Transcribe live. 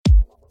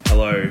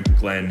Hello,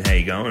 Glenn. How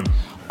you going?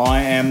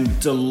 I am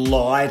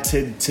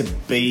delighted to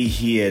be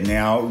here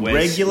now.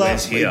 Where's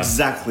here?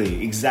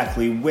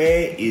 Exactly.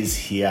 Where is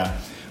here?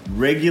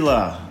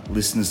 Regular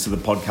listeners to the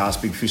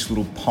podcast, Big Fish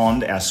Little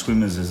Pond, our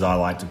swimmers as I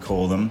like to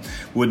call them,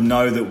 would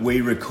know that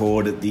we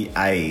record at the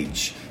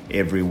Age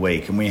every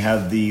week, and we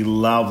have the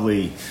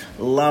lovely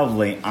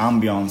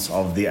ambience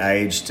of the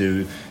Age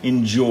to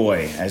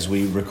enjoy as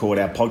we record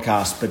our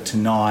podcast. But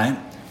tonight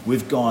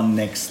we've gone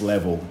next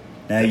level.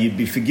 Now, you'd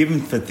be forgiven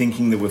for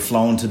thinking that we're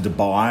flown to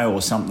Dubai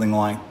or something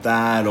like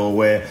that, or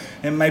we're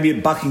maybe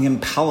at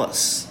Buckingham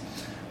Palace,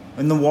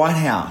 in the White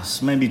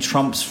House. Maybe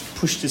Trump's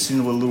pushed us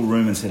into a little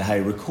room and said, hey,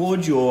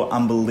 record your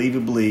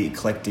unbelievably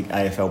eclectic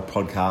AFL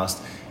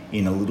podcast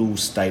in a little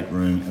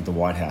stateroom at the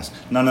White House.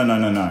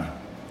 No.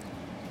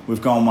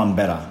 We've gone one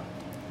better.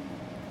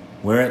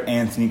 We're at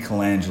Anthony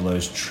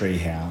Colangelo's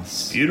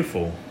treehouse.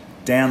 Beautiful.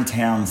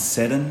 Downtown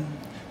Seddon.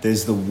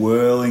 There's the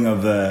whirling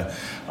of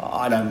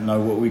I don't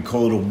know what we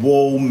call it, a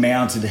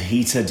wall-mounted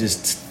heater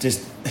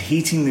just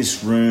heating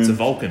this room. It's a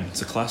Vulcan.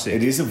 It's a classic.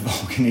 It is a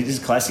Vulcan. It is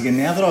classic. And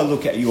now that I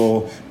look at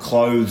your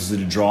clothes that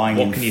are drying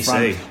what can you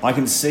see? I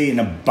can see an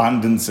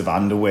abundance of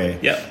underwear.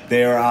 Yep.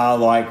 There are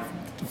like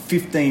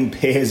 15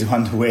 pairs of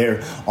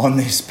underwear on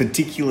this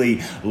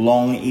particularly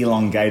long,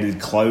 elongated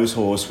clothes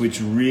horse,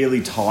 which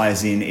really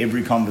ties in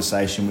every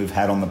conversation we've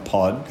had on the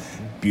pod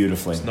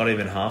beautifully. It's not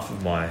even half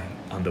of my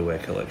underwear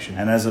collection.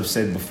 And as I've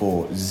said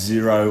before,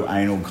 zero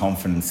anal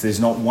confidence.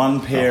 There's not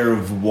one pair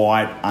of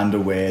white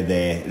underwear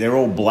there. They're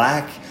all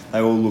black.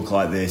 They all look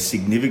like they're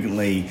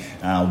significantly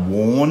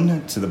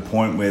worn to the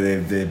point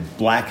where their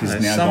black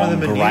has now gone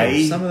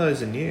grey. Some of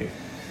those are new.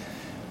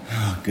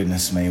 Oh,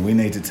 goodness me. We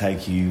need to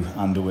take you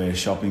underwear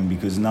shopping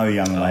because no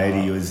young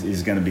lady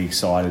is going to be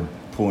excited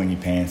pulling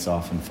your pants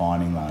off and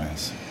finding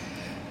those.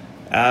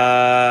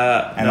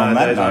 And on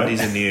that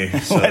note, are new,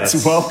 so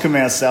let's welcome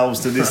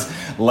ourselves to this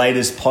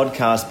latest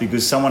podcast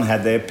because someone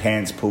had their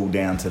pants pulled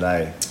down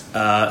today.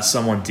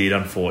 Someone did,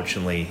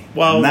 unfortunately.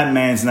 And that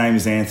man's name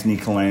is Anthony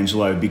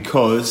Colangelo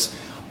because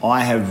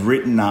I have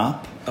written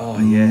up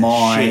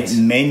my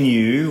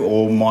menu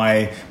or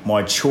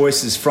my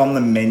choices from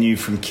the menu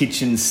from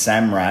Kitchen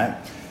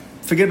Samrat.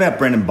 Forget about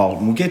Brendan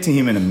Bolton. We'll get to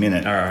him in a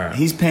minute. All right.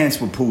 His pants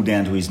were pulled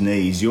down to his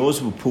knees.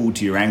 Yours were pulled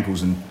to your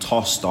ankles and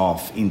tossed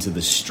off into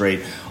the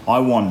street. I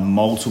want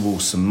multiple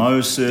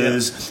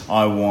samosas. Yep.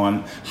 I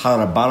want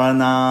harabara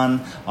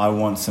naan. I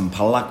want some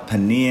palak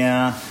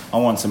paneer. I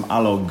want some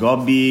aloo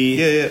gobi.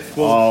 Yeah.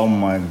 Oh,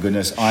 my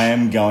goodness. I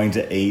am going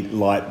to eat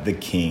like the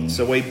king.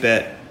 So we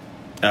bet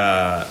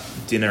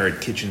dinner at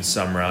Kitchen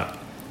Samrat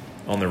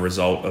on the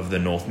result of the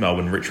North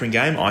Melbourne-Richmond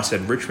game. I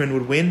said Richmond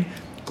would win.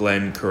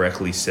 Glenn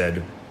correctly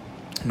said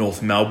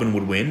North Melbourne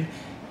would win,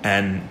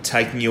 and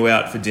taking you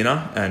out for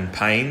dinner and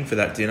paying for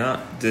that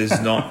dinner does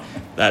not,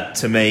 that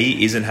to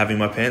me isn't having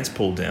my pants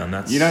pulled down.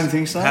 You don't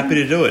think so? Happy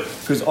to do it.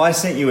 Because I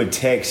sent you a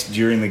text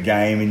during the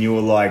game and you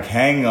were like,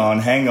 hang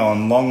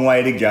on, long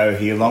way to go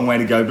here, long way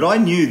to go. But I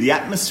knew the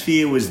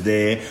atmosphere was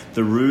there,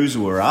 the roos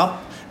were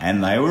up,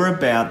 and they were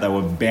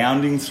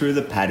bounding through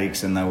the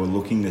paddocks and they were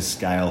looking to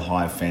scale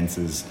high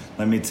fences.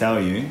 Let me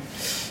tell you.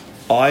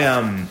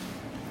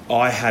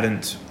 I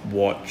hadn't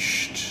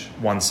watched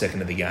 1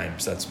 second of the game,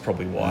 so that's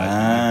probably why.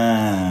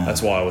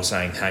 That's why I was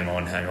saying, hang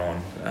on.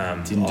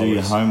 Didn't do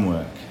your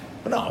homework.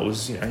 No, I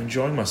was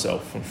enjoying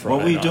myself on Friday night.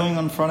 What were you doing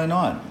on Friday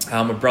night?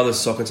 My brother's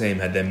soccer team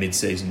had their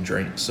mid-season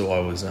drinks, so I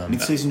was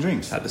mid-season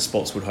drinks at the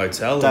Spotswood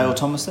Hotel. Dale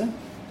Thomas there?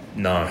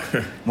 No.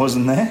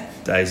 Wasn't there?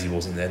 Daisy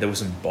wasn't there. There were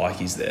some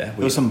bikies there.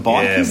 There were some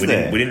bikies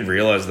there? We didn't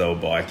realise they were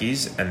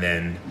bikies, and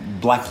then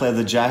black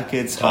leather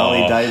jackets,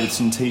 Harley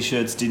Davidson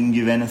T-shirts didn't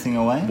give anything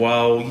away?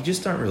 Well, you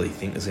just don't really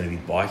think there's going to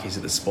be bikies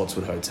at the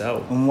Spotswood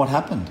Hotel. And what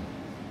happened?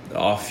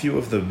 A few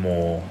of the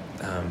more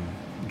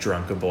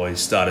drunker boys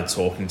started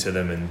talking to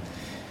them, and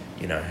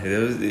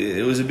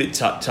it was a bit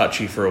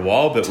touchy for a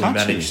while, but we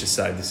managed to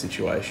save the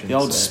situation. The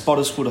old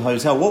Spotswood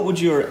Hotel. What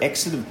would your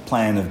exit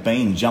plan have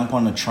been? Jump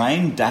on a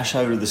train, dash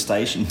over to the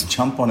station,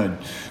 jump on a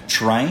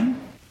train?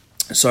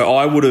 So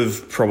I would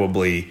have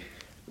probably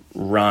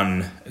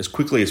run as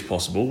quickly as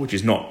possible, which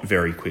is not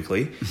very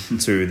quickly,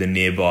 to the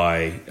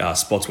nearby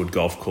Spotswood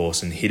golf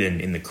course and hidden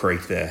in the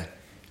creek there.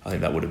 I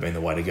think that would have been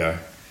the way to go.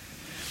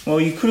 Well,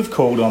 you could have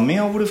called on me.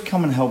 I would have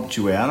come and helped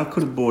you out. I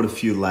could have brought a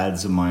few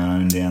lads of my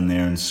own down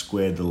there and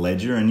squared the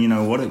ledger. And you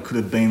know what? It could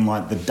have been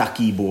like the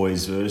Ducky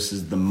Boys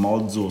versus the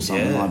Mods or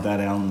something like that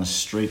out on the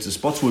streets of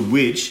Spotswood,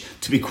 which,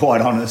 to be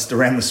quite honest,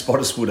 around the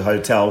Spotswood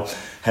Hotel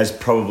has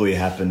probably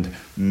happened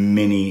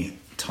many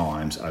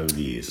times over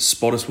the years.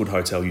 Spotswood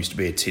Hotel used to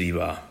be a titty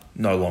bar.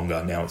 No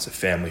longer. Now it's a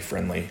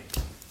family-friendly.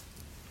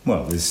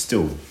 Well, there's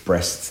still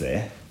breasts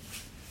there.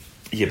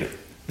 Yeah, but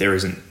there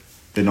isn't.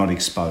 They're not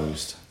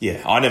exposed.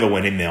 Yeah, I never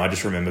went in there. I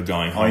just remember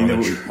going home. I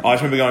just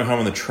remember going home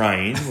on the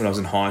train when I was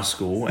in high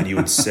school, and you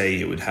would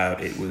see it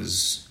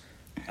was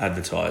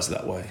advertised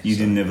that way. You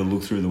didn't ever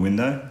look through the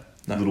window?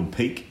 No. A little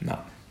peek? No.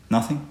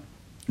 Nothing?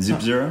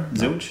 Zero?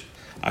 Zilch?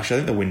 Actually, I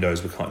think the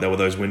windows there were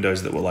those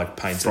windows that were like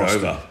painted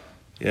Frosted. over.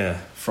 Yeah.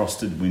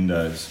 Frosted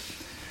windows.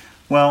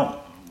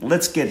 Well,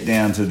 let's get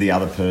down to the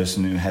other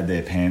person who had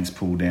their pants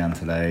pulled down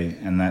today,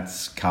 and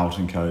that's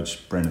Carlton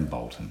coach Brendan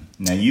Bolton.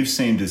 Now, you've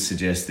seemed to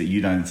suggest that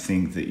you don't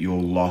think that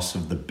your loss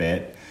of the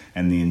bet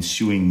and the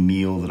ensuing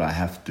meal that I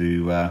have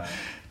to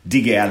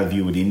dig out of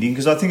you at Indian,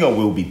 because I think I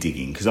will be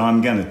digging, because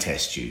I'm going to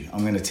test you.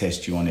 I'm going to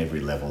test you on every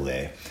level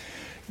there.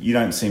 You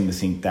don't seem to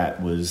think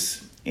that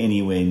was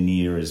anywhere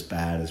near as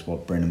bad as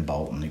what Brendan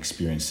Bolton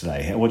experienced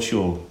today. What's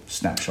your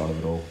snapshot of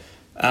it all?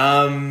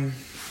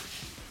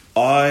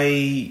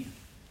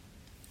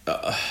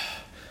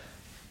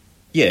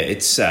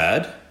 It's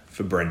sad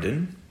for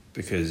Brendan,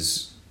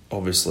 because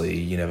obviously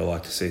you never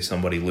like to see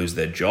somebody lose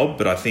their job,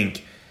 but I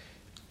think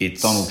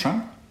it's... Donald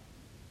Trump?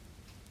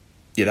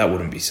 Yeah, that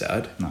wouldn't be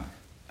sad. No.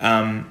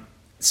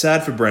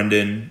 Sad for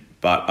Brendan,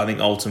 but I think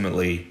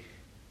ultimately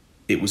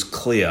it was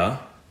clear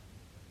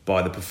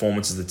by the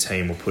performances the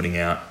team were putting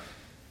out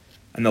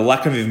and the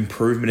lack of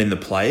improvement in the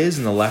players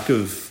and the lack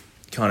of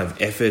kind of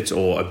effort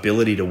or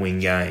ability to win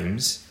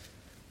games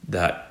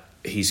that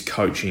his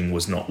coaching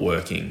was not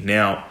working.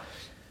 Now,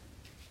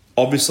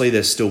 obviously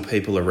there's still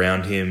people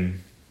around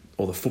him,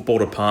 or the football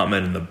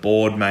department and the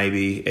board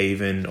maybe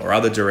even, or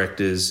other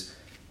directors,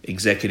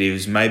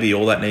 executives, maybe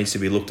all that needs to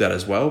be looked at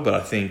as well, but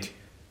I think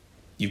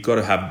you've got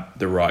to have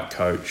the right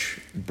coach.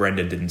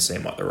 Brendan didn't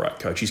seem like the right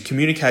coach. His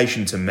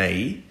communication to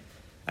me,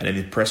 and in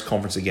the press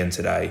conference again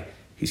today,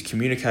 his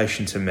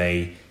communication to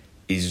me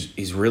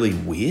is really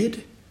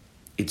weird.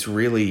 It's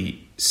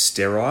really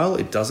sterile.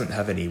 It doesn't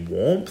have any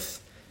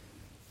warmth.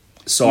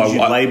 So would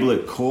you label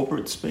it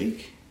corporate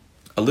speak?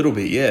 A little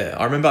bit, yeah.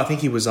 I remember, I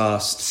think he was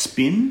asked...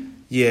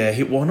 Spin? Yeah,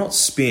 not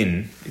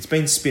spin. It's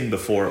been spin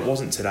before. It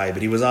wasn't today,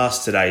 but he was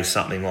asked today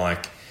something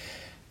like,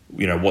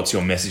 what's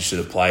your message to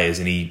the players?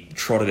 And he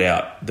trotted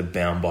out the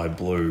Bound by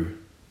Blue,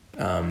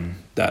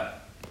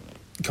 that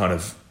kind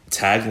of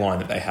tagline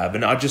that they have.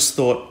 And I just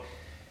thought,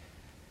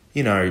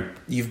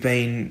 you've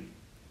been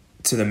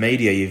to the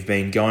media, you've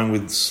been going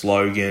with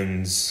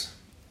slogans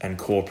and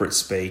corporate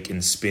speak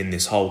and spin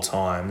this whole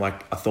time.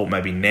 Like, I thought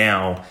maybe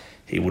now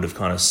he would have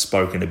kind of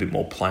spoken a bit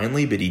more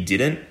plainly, but he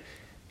didn't.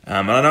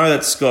 And I know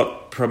that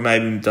Scott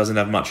maybe doesn't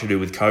have much to do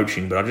with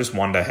coaching, but I just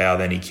wonder how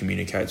then he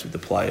communicates with the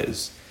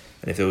players.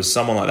 And if there was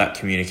someone like that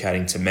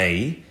communicating to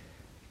me,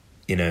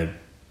 he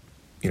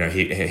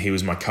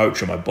was my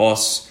coach or my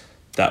boss,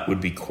 that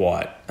would be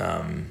quite,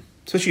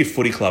 especially a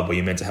footy club where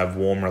you're meant to have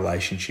warm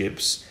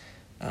relationships,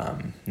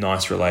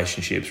 nice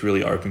relationships,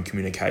 really open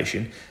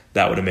communication,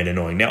 that would have been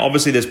annoying. Now,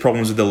 obviously, there's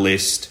problems with the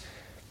list.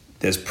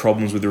 There's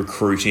problems with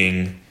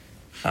recruiting.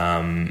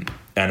 And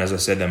as I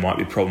said, there might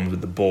be problems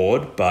with the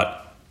board, but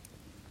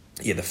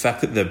yeah, the fact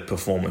that the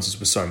performances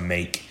were so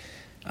meek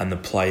and the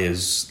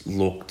players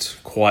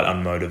looked quite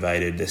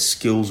unmotivated, their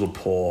skills were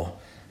poor,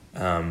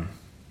 and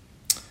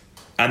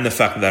the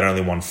fact that they'd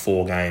only won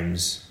 4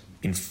 games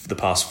in the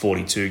past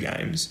 42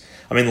 games.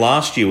 I mean,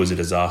 last year was a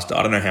disaster.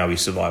 I don't know how we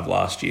survived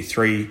last year.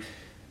 3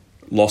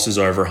 losses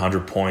over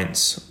 100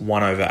 points,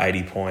 1 over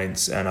 80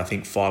 points, and I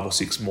think 5 or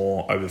 6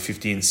 more over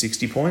 50 and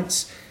 60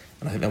 points.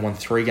 And I think they won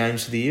 3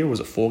 games for the year. Or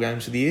was it 4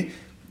 games for the year?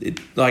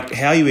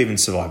 How you even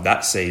survived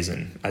that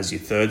season as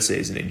your 3rd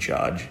season in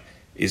charge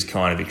is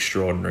kind of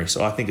extraordinary.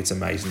 So I think it's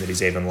amazing that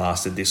he's even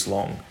lasted this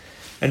long.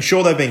 And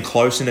sure, they've been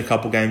close in a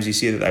couple games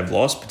this year that they've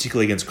lost,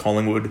 particularly against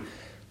Collingwood.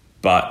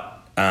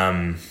 But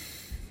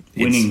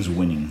winning's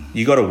winning.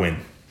 You got to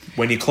win.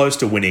 When you're close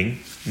to winning,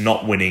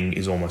 not winning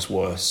is almost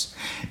worse.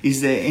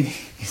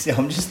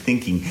 I'm just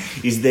thinking,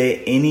 is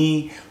there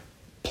any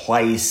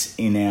place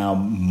in our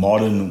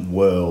modern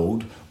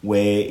world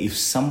where if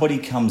somebody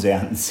comes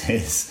out and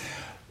says,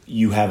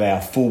 you have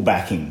our full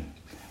backing,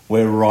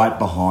 we're right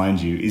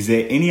behind you. Is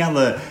there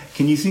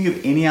can you think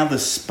of any other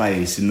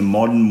space in the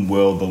modern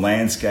world, the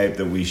landscape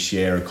that we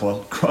share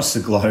across the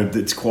globe,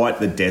 that's quite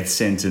the death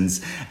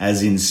sentence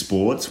as in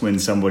sports when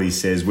somebody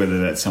says,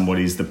 whether that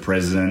somebody is the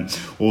president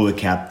or the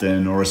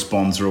captain or a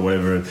sponsor or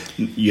whatever,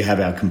 you have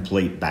our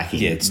complete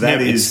backing. Yeah,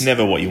 it's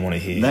never what you want to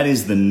hear. That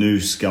is the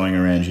noose going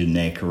around your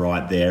neck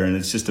right there, and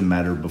it's just a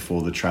matter of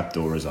before the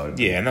trapdoor is open.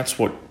 Yeah, and that's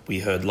what we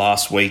heard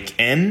last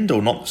weekend,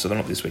 not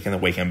this weekend, the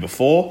weekend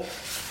before,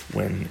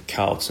 when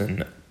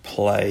Carlton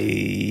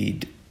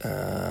played,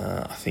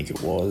 I think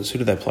it was, who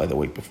did they play the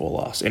week before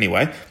last?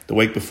 Anyway, the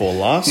week before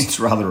last. It's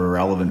rather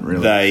irrelevant,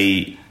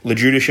 really.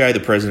 Lejudice, the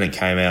president,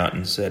 came out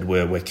and said,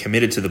 we're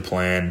committed to the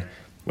plan,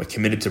 we're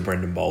committed to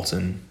Brendan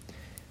Bolton.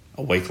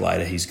 A week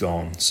later, he's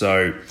gone.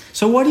 So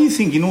what do you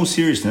think, in all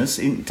seriousness,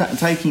 in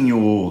taking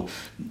your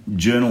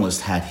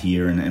journalist hat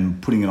here and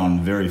putting it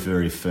on very,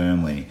 very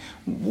firmly,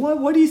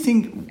 what do you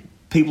think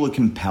people are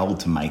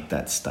compelled to make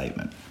that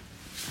statement?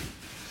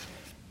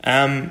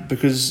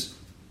 Because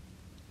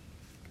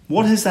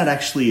what has that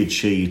actually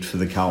achieved for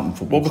the Carlton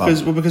Football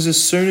Club? Because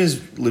as soon as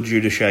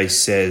Lejudice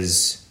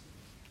says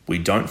we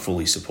don't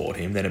fully support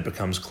him, then it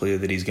becomes clear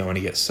that he's going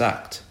to get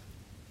sacked.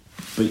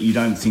 But you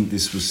don't think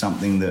this was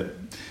something that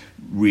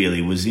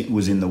really was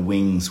in the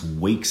wings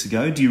weeks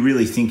ago? Do you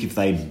really think if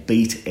they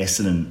beat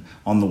Essendon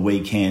on the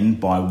weekend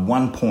by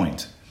 1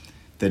 point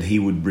that he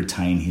would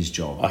retain his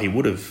job? Oh, he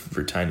would have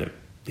retained it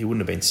he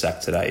wouldn't have been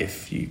sacked today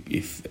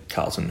if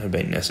Carlton had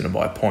beaten Essendon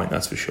by a point.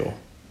 That's for sure.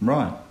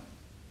 Right.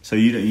 So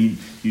you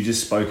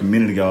just spoke a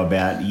minute ago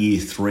about year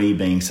 3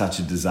 being such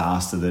a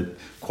disaster that,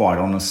 quite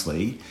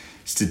honestly,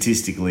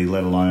 statistically,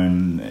 let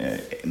alone,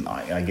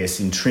 I guess,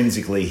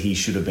 intrinsically, he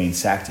should have been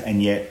sacked.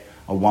 And yet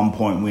a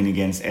 1-point win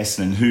against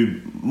Essendon,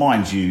 who,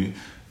 mind you,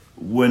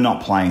 were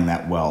not playing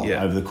that well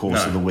over the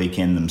course of the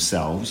weekend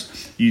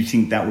themselves. You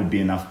think that would be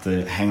enough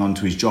to hang on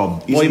to his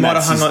job? Well, he might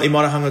have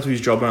hung on to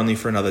his job only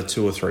for another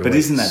 2 or 3 weeks. But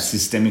isn't that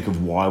systemic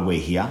of why we're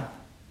here?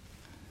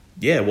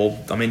 Yeah, well,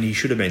 I mean, he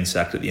should have been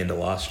sacked at the end of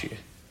last year,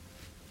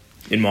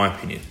 in my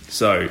opinion.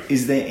 So,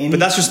 is there any?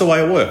 But that's just the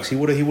way it works. He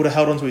would have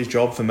held on to his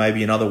job for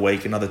maybe another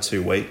week, another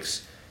 2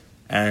 weeks,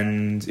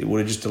 and it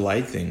would have just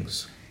delayed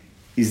things.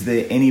 Is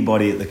there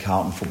anybody at the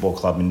Carlton Football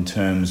Club in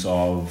terms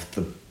of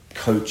the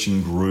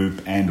coaching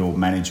group and or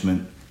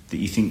management that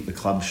you think the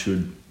club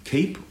should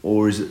keep,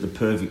 or is it the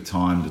perfect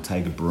time to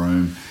take a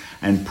broom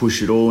and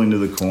push it all into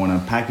the corner,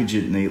 package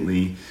it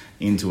neatly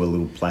into a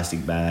little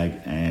plastic bag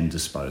and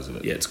dispose of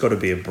it? Yeah, it's got to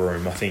be a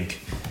broom. I think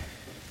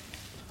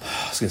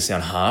it's going to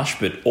sound harsh,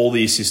 but all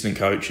the assistant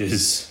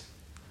coaches,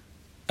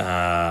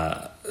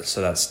 so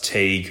that's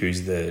Teague,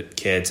 who's the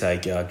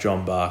caretaker,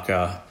 John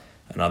Barker,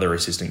 and other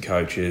assistant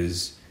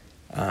coaches.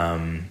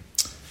 I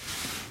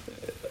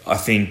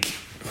think,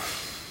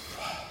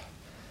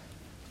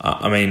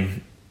 I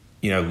mean,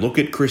 look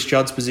at Chris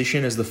Judd's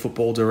position as the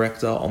football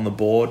director on the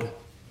board,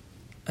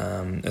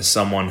 as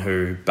someone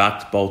who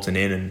backed Bolton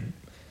in and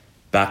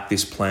backed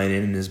this plan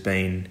in and has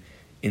been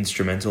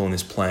instrumental in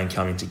this plan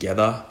coming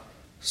together.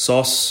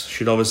 Sauce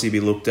should obviously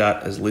be looked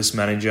at as list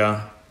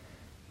manager.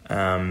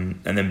 And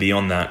then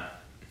beyond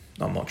that,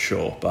 I'm not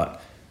sure. But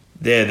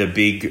they're the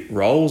big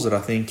roles that I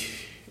think,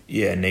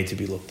 need to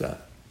be looked at.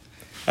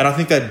 And I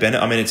think they'd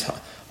benefit. I mean,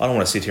 I don't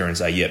want to sit here and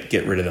say,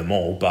 get rid of them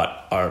all,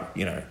 but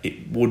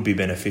it would be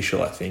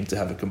beneficial, I think, to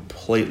have a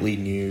completely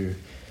new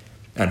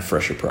and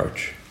fresh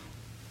approach.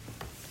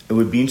 It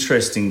would be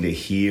interesting to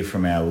hear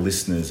from our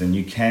listeners, and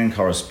you can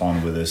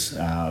correspond with us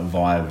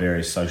via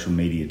various social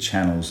media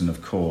channels, and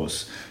of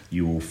course,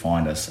 you will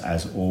find us,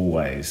 as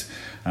always,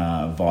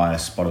 via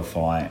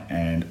Spotify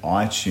and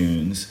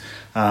iTunes.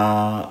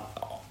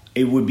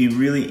 It would be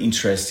really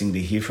interesting to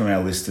hear from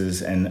our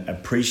listeners and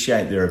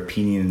appreciate their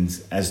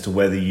opinions as to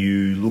whether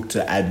you look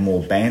to add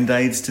more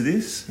Band-Aids to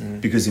this.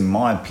 Because in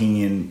my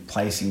opinion,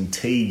 placing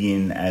Teague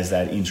in as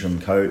that interim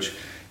coach,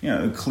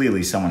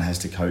 clearly someone has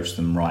to coach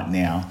them right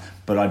now,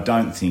 but I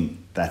don't think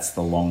that's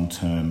the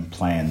long-term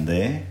plan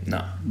there.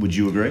 No. Would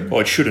you agree? Well,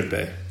 it shouldn't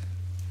be.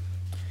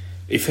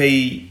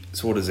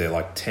 So what is there,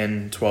 like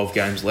 10, 12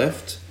 games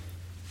left?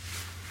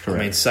 Correct.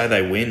 I mean, say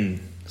they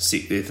win,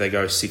 if they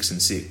go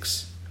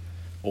 6-6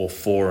 or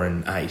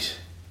 4-8,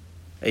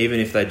 even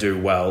if they do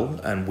well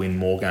and win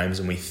more games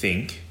than we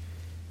think,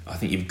 I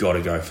think you've got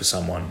to go for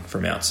someone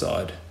from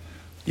outside.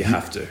 You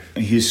have to.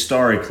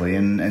 Historically,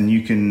 and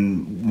you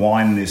can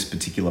wind this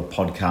particular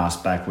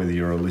podcast back, whether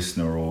you're a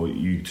listener or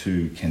you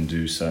too can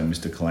do so,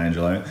 Mr.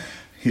 Colangelo.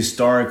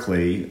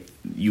 Historically,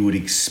 you would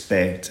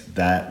expect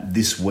that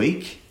this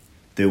week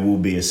there will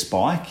be a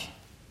spike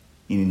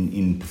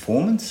in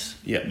performance.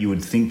 Yep. You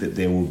would think that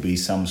there will be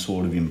some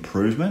sort of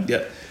improvement.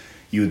 Yep.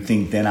 You would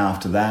think then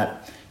after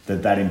that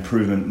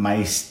improvement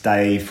may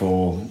stay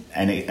for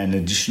an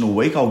additional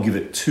week. I'll give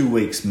it 2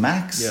 weeks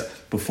max. Yep.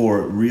 Before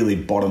it really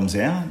bottoms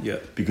out.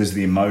 Yep. Because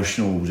the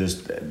emotional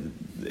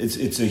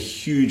it's a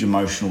huge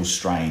emotional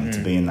strain to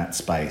be in that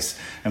space.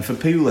 And for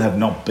people who have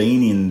not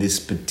been in this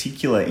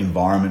particular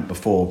environment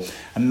before,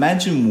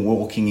 imagine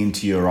walking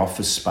into your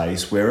office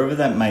space, wherever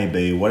that may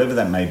be, whatever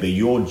that may be,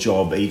 your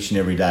job each and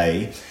every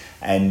day,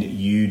 and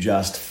you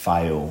just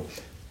fail.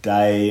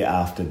 Day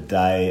after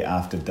day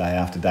after day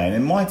after day. And it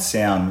might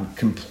sound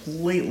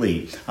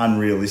completely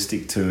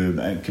unrealistic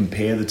to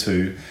compare the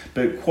two,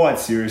 but quite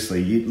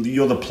seriously,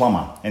 you're the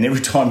plumber, and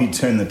every time you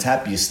turn the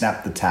tap, you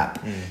snap the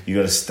tap. You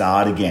got to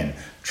start again,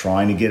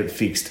 trying to get it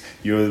fixed.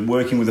 You're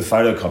working with a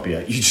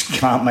photocopier. You just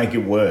can't make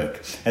it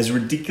work. As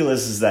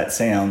ridiculous as that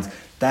sounds,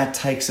 that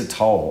takes a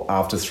toll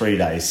after 3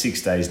 days,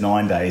 6 days,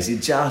 9 days.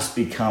 It just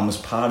becomes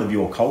part of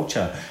your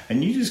culture,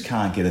 and you just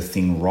can't get a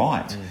thing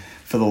right.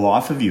 For the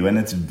life of you, and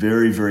it's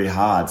very, very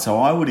hard. So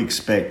I would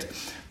expect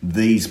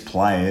these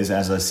players,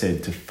 as I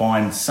said, to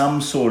find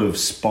some sort of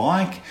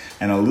spike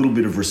and a little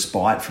bit of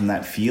respite from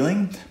that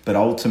feeling, but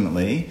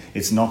ultimately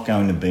it's not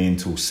going to be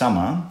until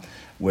summer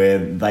where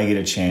they get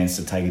a chance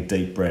to take a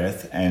deep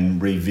breath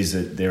and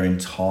revisit their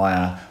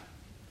entire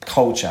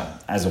culture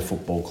as a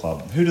football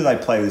club. Who do they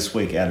play this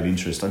week out of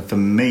interest? For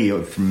me,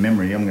 from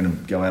memory, I'm going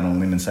to go out on a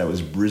limb and say it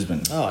was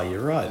Brisbane. Oh,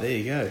 you're right. There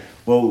you go.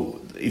 Well,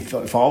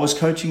 if I was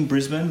coaching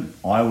Brisbane,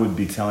 I would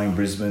be telling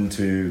Brisbane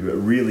to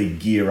really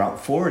gear up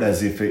for it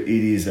as if it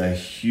is a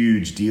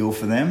huge deal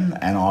for them,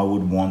 and I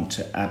would want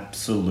to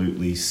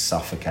absolutely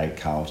suffocate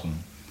Carlton.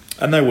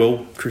 And they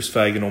will. Chris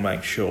Fagan will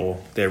make sure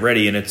they're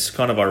ready, and it's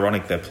kind of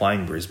ironic they're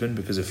playing Brisbane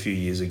because a few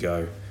years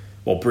ago,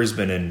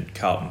 Brisbane and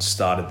Carlton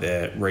started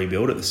their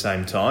rebuild at the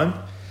same time.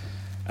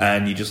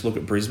 And you just look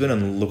at Brisbane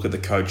and look at the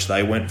coach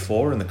they went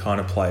for and the kind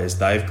of players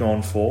they've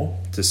gone for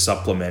to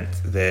supplement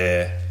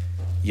their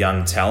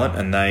young talent,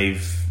 and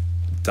they've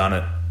done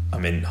it. I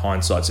mean,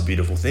 hindsight's a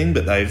beautiful thing,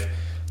 but they've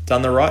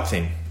done the right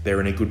thing.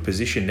 They're in a good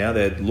position now.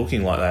 They're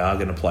looking like they are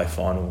going to play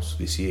finals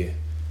this year.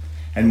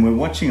 And we're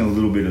watching a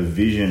little bit of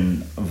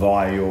vision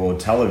via your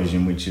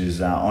television, which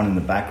is on in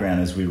the background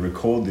as we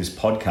record this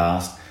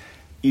podcast.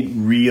 It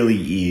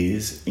really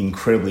is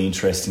incredibly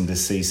interesting to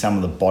see some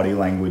of the body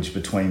language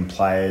between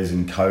players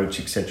and coach,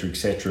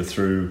 etc.,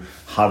 through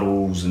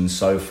huddles and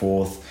so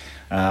forth.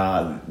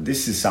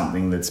 This is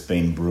something that's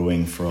been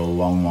brewing for a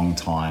long, long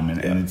time,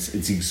 and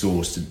it's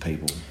exhausted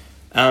people.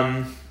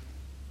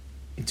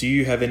 Do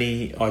you have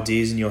any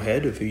ideas in your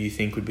head of who you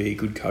think would be a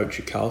good coach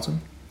at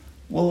Carlton?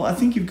 Well, I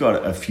think you've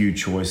got a few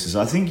choices.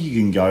 I think you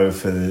can go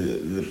for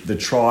the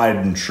tried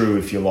and true,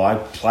 if you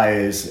like,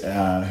 players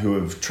who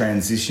have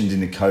transitioned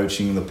into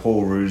coaching, the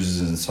Paul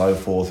Rooses and so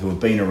forth, who have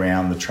been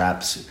around the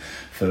traps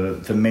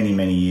for many,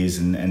 many years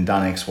and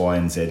done X, Y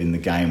and Z in the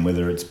game,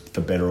 whether it's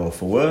for better or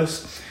for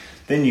worse.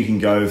 Then you can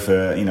go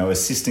for,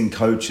 assistant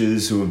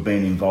coaches who have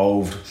been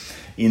involved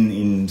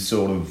in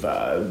sort of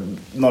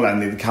not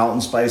only the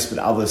Carlton space but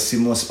other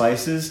similar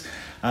spaces.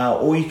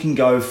 Or you can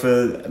go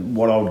for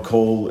what I would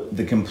call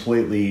the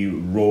completely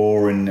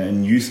raw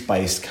and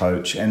youth-based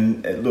coach.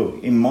 And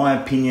look, in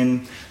my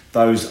opinion,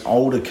 those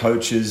older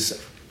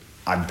coaches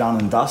are done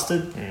and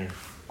dusted.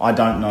 I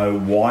don't know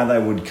why they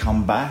would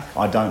come back.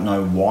 I don't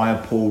know why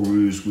a Paul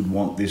Roos would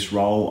want this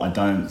role. I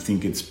don't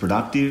think it's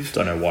productive.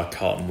 Don't know why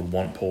Carlton would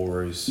want Paul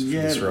Roos for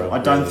this role. I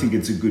don't think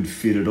it's a good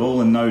fit at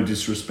all, and no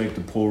disrespect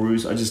to Paul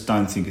Roos, I just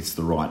don't think it's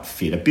the right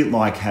fit. A bit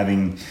like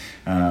having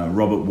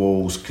Robert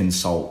Walls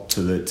consult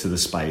to the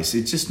space.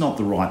 It's just not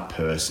the right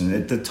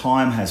person. The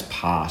time has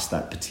passed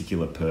that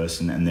particular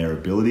person and their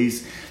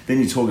abilities. Then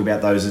you talk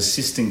about those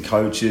assistant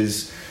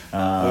coaches.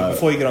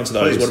 Before you get onto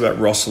those, what about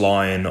Ross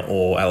Lyon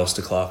or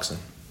Alistair Clarkson?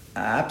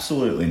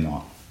 Absolutely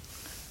not.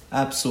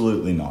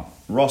 Absolutely not.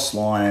 Ross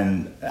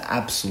Lyon,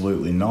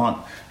 absolutely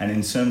not. And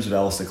in terms of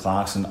Alistair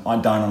Clarkson, I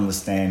don't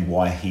understand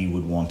why he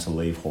would want to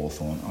leave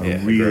Hawthorn. I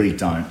really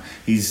don't.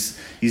 His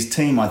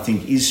team, I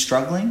think, is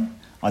struggling.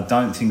 I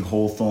don't think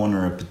Hawthorn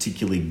are a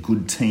particularly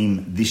good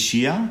team this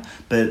year.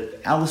 But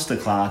Alistair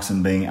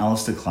Clarkson being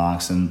Alistair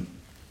Clarkson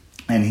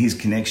and his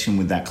connection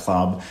with that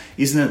club,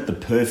 isn't it the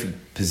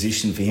perfect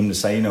position for him to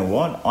say, you know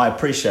what, I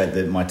appreciate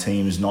that my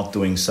team is not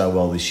doing so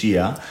well this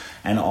year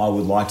and I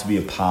would like to be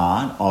a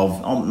part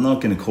of, I'm not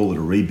going to call it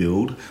a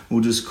rebuild,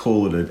 we'll just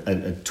call it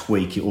a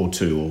tweak or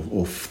two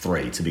or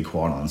three, to be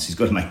quite honest. He's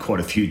got to make quite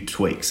a few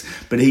tweaks.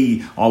 But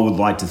he, I would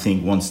like to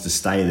think, wants to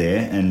stay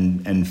there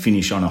and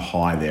finish on a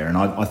high there. And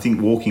I think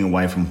walking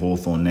away from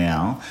Hawthorn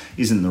now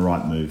isn't the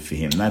right move for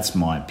him. That's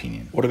my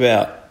opinion. What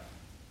about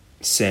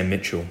Sam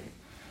Mitchell?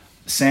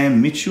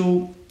 Sam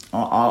Mitchell,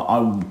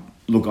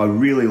 Look, I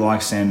really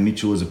like Sam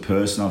Mitchell as a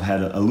person. I've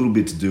had a little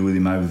bit to do with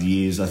him over the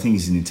years. I think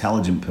he's an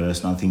intelligent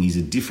person. I think he's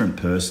a different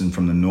person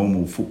from the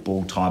normal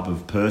football type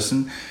of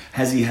person.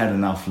 Has he had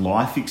enough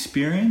life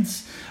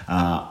experience?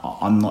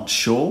 I'm not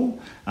sure.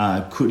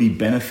 Could he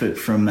benefit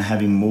from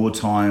having more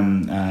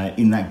time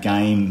in that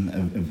game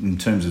in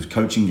terms of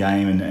coaching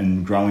game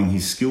and growing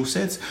his skill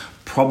sets?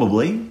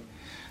 Probably.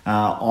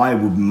 I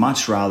would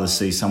much rather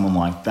see someone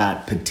like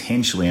that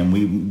potentially, and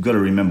we've got to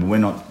remember we're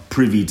not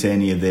privy to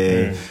any of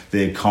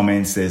their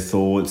comments, their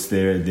thoughts,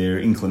 their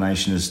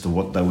inclination as to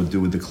what they would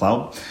do with the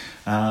club.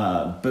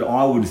 But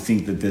I would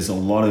think that there's a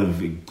lot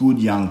of good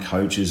young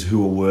coaches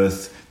who are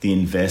worth the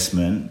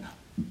investment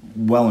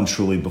well and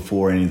truly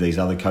before any of these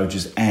other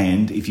coaches.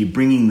 And if you're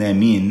bringing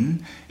them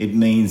in, it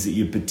means that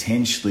you're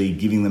potentially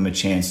giving them a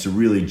chance to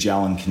really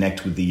gel and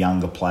connect with the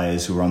younger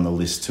players who are on the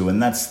list too.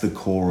 And that's the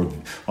core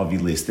of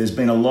your list. There's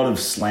been a lot of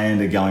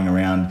slander going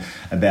around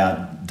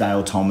about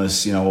Dale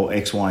Thomas, or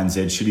X, Y and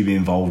Z. Should he be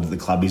involved with the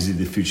club? Is he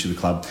the future of the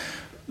club?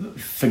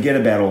 Forget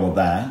about all of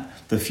that.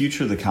 The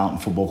future of the Carlton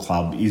Football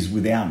Club is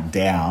without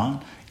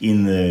doubt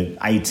in the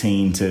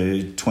 18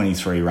 to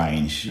 23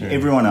 range. Yeah.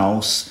 Everyone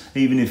else,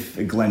 even if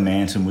Glenn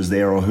Manton was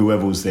there or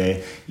whoever was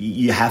there,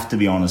 you have to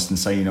be honest and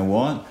say, you know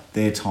what,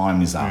 their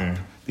time is up. Mm.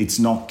 It's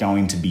not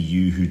going to be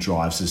you who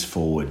drives us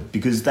forward,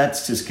 because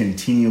that's just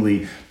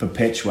continually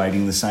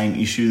perpetuating the same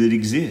issue that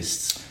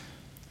exists.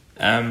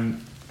 You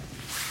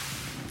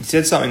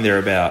said something there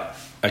about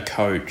a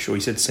coach, or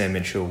you said Sam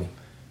Mitchell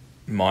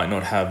might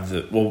not have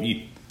the... Well,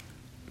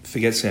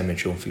 forget Sam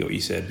Mitchell, forget what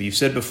you said, but you've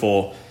said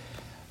before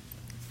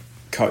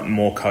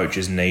more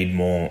coaches need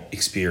more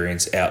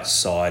experience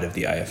outside of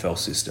the AFL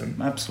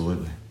system.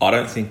 Absolutely. I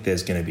don't think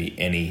there's going to be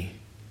any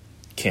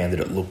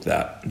candidate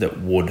that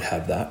would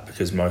have that,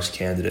 because most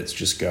candidates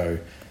just go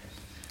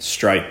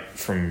straight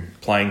from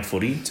playing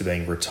footy to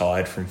being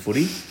retired from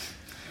footy.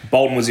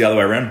 Bolton was the other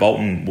way around.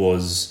 Bolton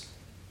was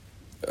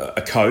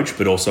a coach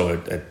but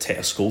also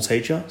a school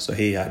teacher, so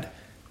he had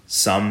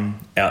some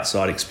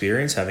outside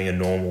experience having a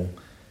normal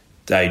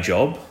day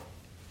job.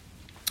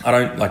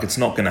 It's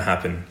not going to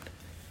happen.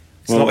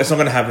 It's not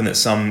going to happen that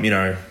some,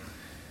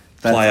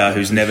 player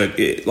who's never...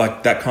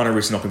 that kind of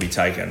risk not going to be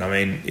taken. I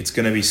mean, it's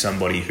going to be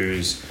somebody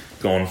who's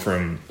gone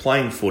from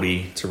playing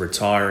footy to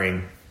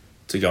retiring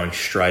to going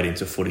straight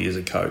into footy as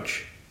a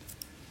coach.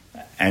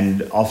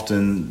 And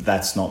often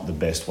that's not the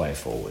best way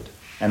forward.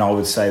 And I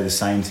would say the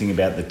same thing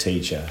about the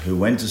teacher who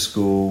went to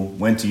school,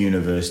 went to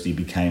university,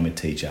 became a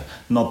teacher.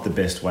 Not the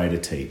best way to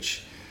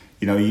teach.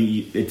 You know,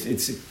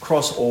 it's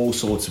across all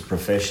sorts of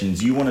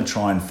professions. You want to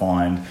try and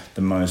find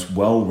the most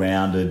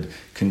well-rounded,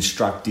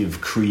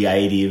 constructive,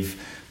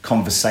 creative,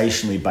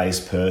 conversationally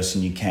based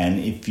person you can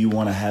if you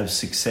want to have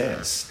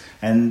success.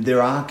 And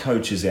there are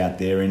coaches out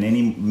there in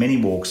many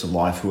walks of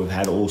life who have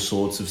had all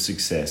sorts of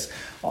success.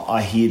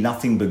 I hear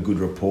nothing but good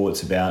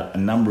reports about a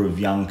number of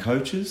young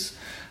coaches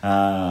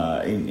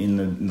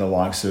in the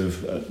likes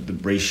of the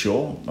Reece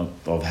Shaw.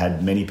 I've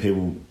had many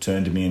people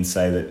turn to me and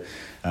say that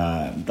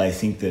they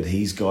think that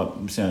he's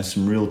got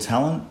some real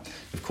talent.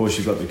 Of course,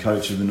 you've got the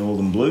coach of the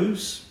Northern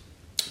Blues,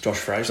 Josh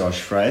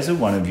Fraser,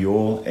 one of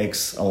your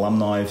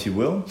ex-alumni, if you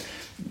will.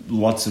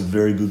 Lots of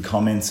very good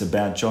comments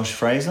about Josh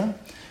Fraser.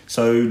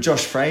 So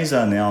Josh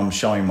Fraser, now I'm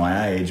showing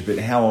my age, but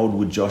how old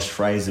would Josh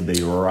Fraser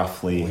be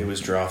roughly? Well, he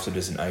was drafted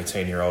as an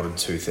 18-year-old in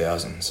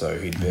 2000, so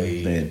he'd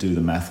be... There, do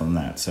the math on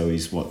that. So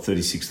he's,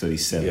 36,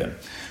 37? Yeah.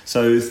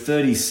 So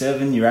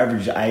 37, your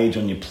average age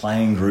on your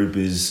playing group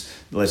is,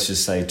 let's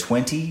just say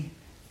 20.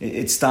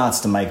 It starts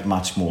to make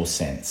much more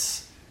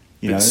sense.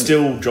 But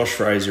still, Josh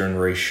Fraser and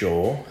Reece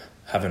Shaw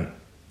haven't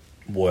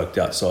worked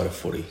outside of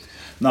footy.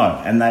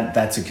 No, and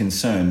that's a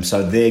concern.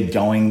 So at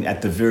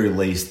the very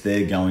least,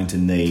 they're going to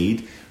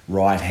need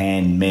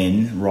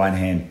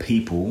right-hand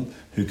people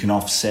who can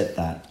offset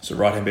that. So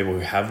right-hand people who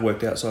have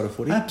worked outside of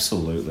footy?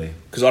 Absolutely.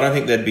 Because I don't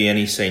think there'd be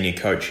any senior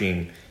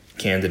coaching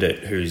candidate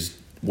who's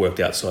worked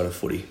outside of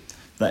footy.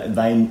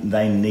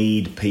 They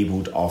need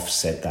people to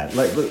offset that.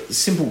 Look,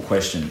 simple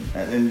question,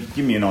 and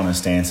give me an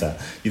honest answer.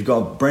 You've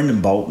got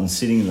Brendan Bolton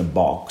sitting in the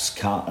box,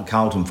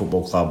 Carlton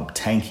Football Club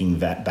tanking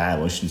that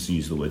badly. I shouldn't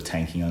use the word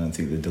tanking. I don't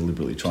think they're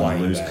deliberately trying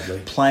to lose.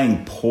 Badly.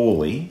 Playing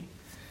poorly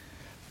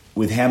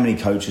with how many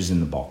coaches in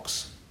the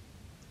box?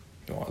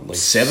 Oh, at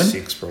least 7?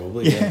 6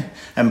 probably, yeah.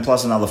 And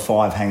plus another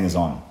 5 hangers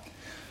on.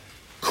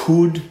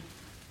 Could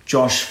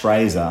Josh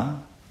Fraser,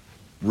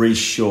 Reece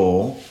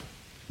Shaw,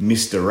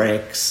 Mr.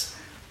 X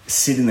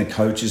sit in the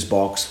coach's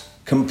box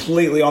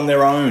completely on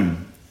their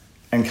own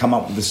and come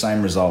up with the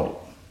same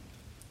result?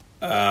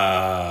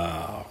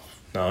 No.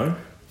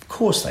 Of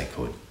course they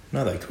could.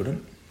 No, they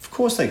couldn't. Of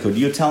course they could.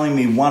 You're telling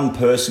me one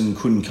person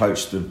couldn't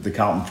coach the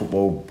Carlton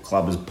Football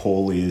Club as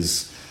poorly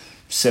as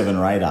 7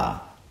 or 8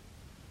 are?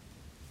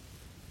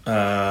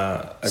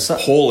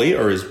 Poorly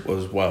or as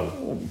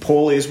well?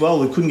 Poorly as well.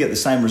 They couldn't get the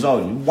same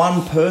result.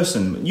 One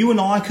person, you and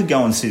I could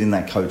go and sit in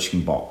that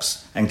coaching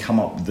box and come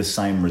up with the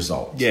same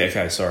result. Yeah,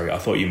 okay, sorry. I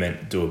thought you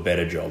meant do a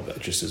better job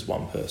just as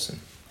one person.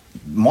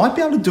 Might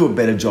be able to do a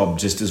better job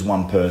just as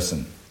one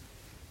person.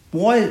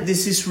 Why?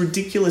 There's this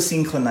ridiculous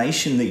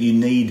inclination that you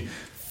need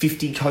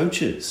 50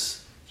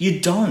 coaches. You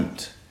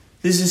don't.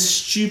 There's a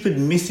stupid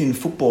myth in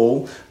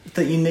football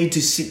that you need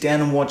to sit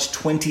down and watch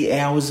 20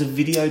 hours of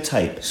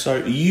videotape.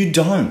 So you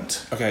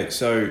don't. Okay,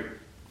 so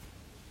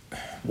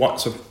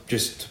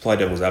just to play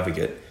devil's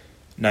advocate,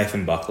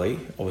 Nathan Buckley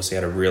obviously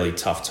had a really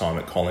tough time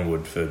at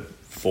Collingwood for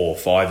 4 or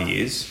 5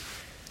 years.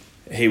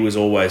 He was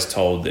always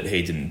told that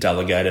he didn't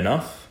delegate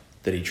enough,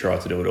 that he tried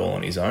to do it all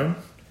on his own.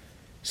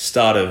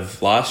 Start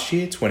of last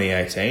year,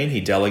 2018, he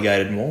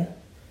delegated more.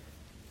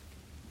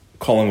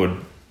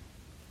 Collingwood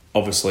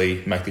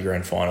obviously make the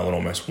grand final and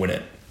almost win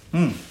it.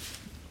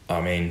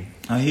 I mean...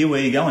 I hear where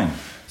you're going.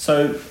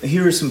 So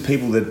here are some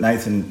people that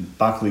Nathan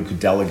Buckley could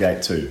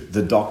delegate to.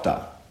 The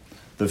doctor,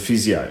 the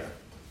physio,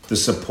 the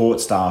support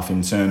staff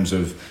in terms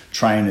of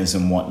trainers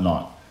and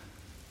whatnot,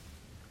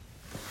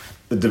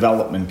 the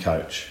development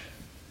coach,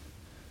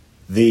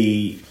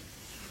 the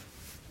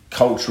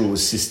cultural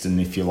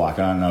assistant, if you like.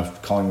 I don't know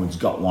if Collingwood's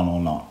got one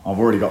or not. I've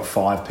already got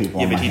 5 people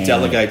on my hand. Yeah, but he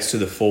delegates to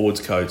the forwards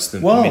coach, the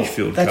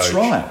midfield coach. That's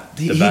right.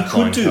 He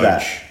could do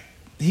that.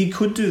 He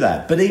could do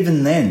that. But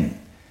even then,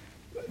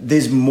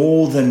 there's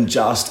more than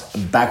just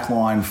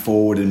backline,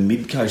 forward and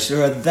mid coach.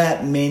 There are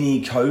that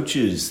many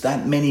coaches,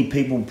 that many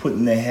people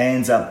putting their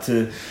hands up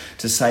to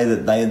say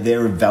that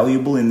they're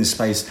valuable in this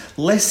space.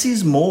 Less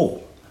is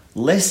more.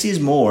 Less is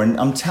more. And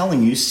I'm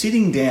telling you,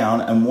 sitting down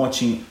and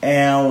watching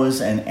hours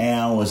and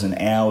hours and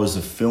hours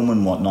of film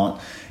and whatnot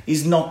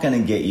is not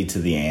going to get you to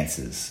the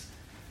answers.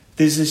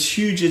 It's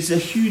a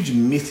huge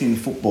myth in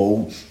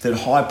football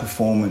that high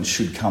performance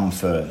should come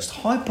first.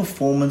 High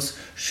performance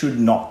should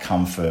not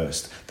come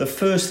first. The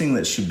first thing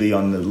that should be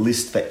on the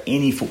list for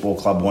any football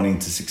club wanting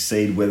to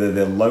succeed, whether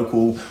they're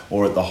local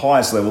or at the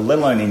highest level, let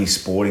alone any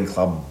sporting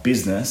club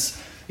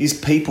business, is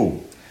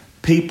people.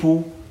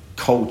 People,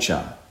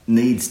 culture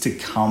needs to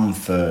come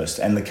first,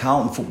 and the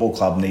Carlton Football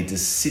Club need to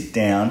sit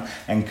down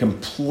and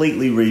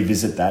completely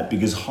revisit that,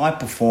 because high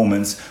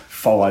performance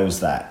follows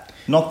that,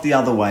 not the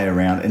other way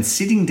around. And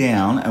sitting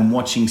down and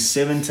watching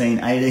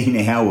 17,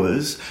 18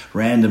 hours,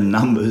 random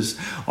numbers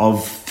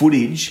of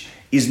footage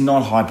is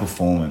not high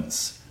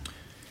performance.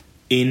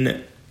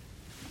 In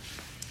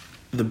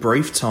the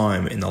brief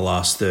time in the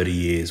last 30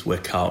 years where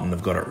Carlton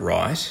have got it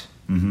right,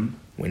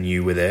 when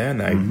you were there and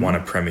they won a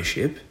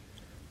premiership,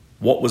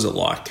 what was it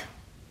like?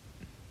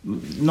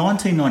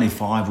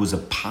 1995 was a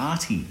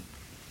party.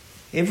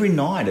 Every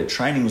night at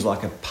training was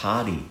like a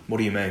party. What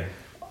do you mean?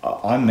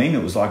 I mean,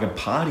 it was like a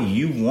party.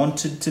 You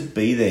wanted to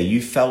be there.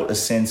 You felt a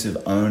sense of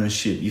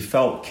ownership. You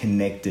felt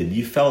connected.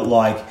 You felt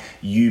like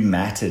you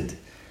mattered.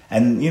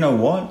 And you know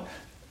what?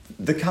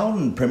 The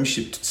Carlton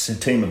Premiership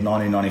team of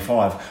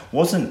 1995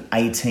 wasn't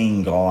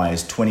 18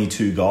 guys,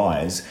 22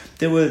 guys.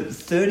 There were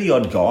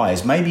 30-odd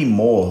guys, maybe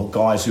more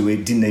guys who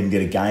didn't even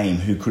get a game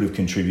who could have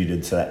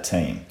contributed to that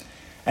team.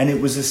 And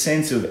it was a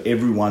sense of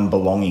everyone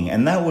belonging.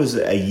 And that was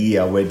a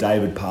year where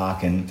David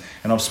Parkin,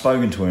 and I've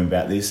spoken to him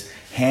about this,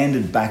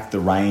 handed back the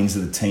reins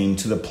of the team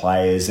to the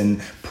players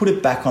and put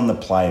it back on the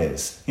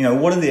players. You know,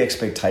 what are the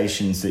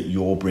expectations that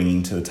you're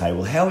bringing to the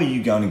table? How are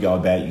you going to go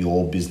about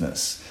your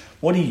business?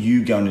 What are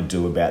you going to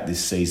do about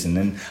this season?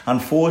 And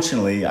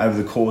unfortunately, over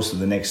the course of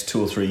the next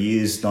 2 or 3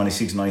 years,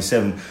 96,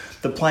 97,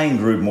 the playing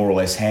group more or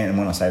less and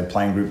when I say the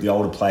playing group, the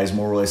older players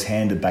more or less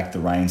handed back the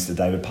reins to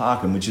David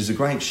Parkin, which is a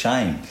great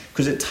shame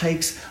because it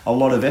takes a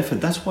lot of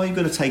effort. That's why you've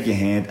got to take your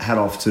hat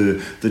off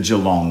to the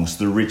Geelongs,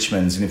 the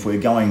Richmonds, and if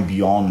we're going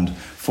beyond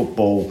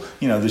football,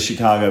 you know, the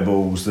Chicago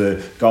Bulls,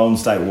 the Golden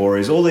State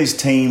Warriors, all these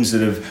teams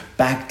that have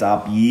backed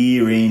up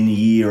year in,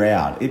 year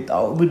out. It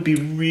would be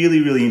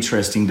really, really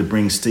interesting to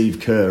bring Steve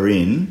Kerr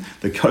in,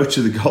 the coach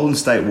of the Golden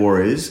State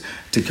Warriors,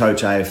 to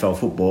coach AFL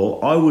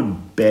football. I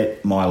would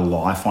bet my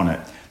life on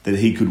it that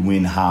he could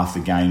win half the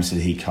games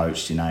that he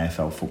coached in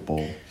AFL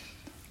football.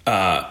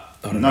 I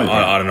don't know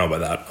about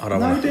that. I don't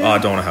want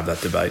to have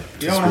that debate.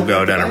 We'll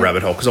go down a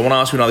rabbit hole. Because I want to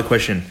ask you another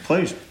question.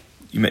 Please.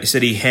 You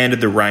said he handed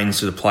the reins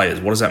to the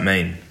players. What does that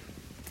mean?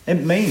 It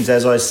means,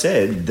 as I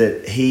said,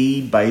 that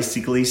he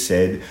basically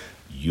said,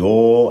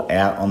 you're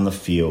out on the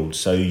field,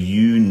 so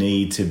you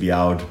need to be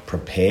able to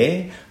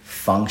prepare,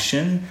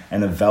 function,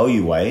 and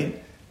evaluate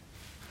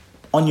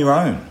on your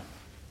own.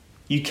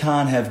 You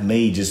can't have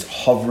me just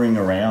hovering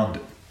around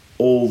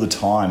all the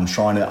time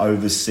trying to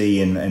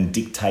oversee and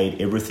dictate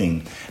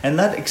everything. And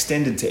that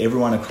extended to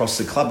everyone across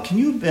the club. Can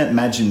you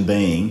imagine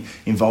being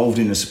involved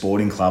in a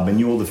sporting club and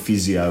you're the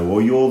physio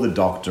or you're the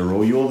doctor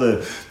or you're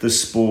the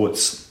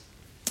sports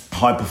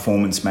high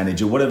performance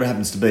manager, whatever it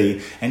happens to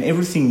be, and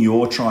everything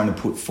you're trying to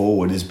put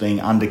forward is being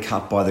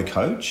undercut by the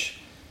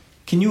coach?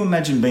 Can you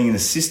imagine being an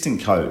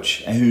assistant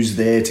coach who's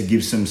there to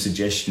give some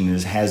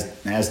suggestions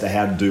as to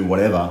how to do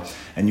whatever,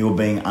 and you're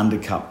being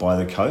undercut by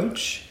the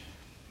coach?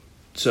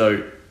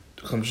 So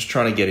I'm just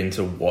trying to get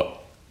into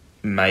what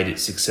made it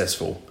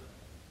successful.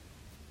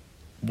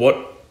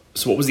 What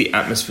was the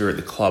atmosphere at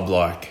the club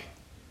like,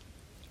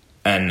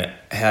 and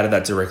how did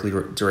that directly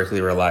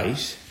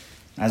relate?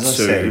 As I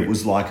said, it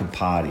was like a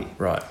party.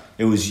 Right.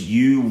 It was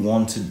you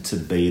wanted to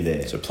be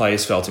there. So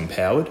players felt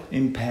empowered?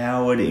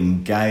 Empowered,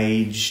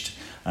 engaged.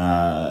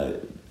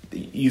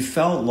 You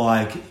felt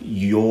like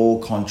your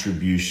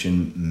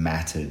contribution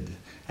mattered.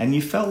 And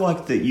you felt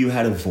like that you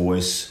had a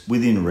voice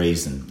within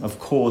reason. Of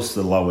course,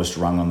 the lowest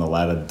rung on the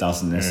ladder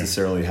doesn't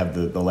necessarily have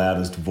the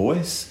loudest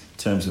voice in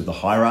terms of the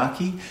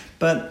hierarchy,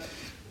 but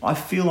I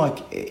feel like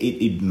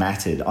it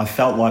mattered. I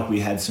felt like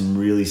we had some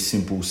really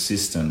simple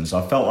systems.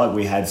 I felt like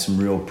we had some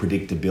real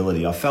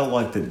predictability. I felt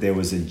like that there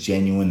was a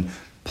genuine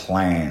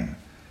plan.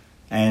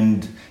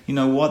 And you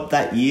know what?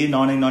 That year,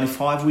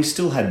 1995, we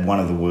still had one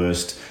of the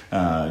worst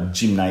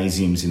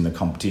gymnasiums in the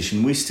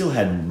competition. We still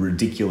had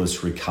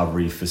ridiculous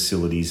recovery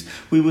facilities.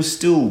 We were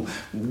still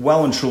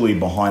well and truly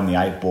behind the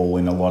eight ball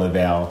in a lot of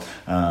our,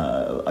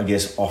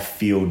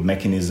 off-field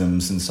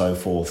mechanisms and so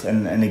forth.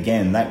 And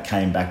again, that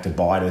came back to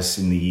bite us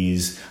in the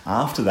years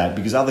after that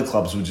because other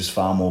clubs were just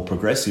far more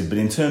progressive. But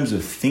in terms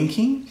of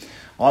thinking,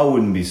 I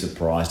wouldn't be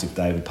surprised if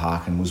David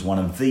Parkin was one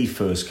of the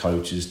first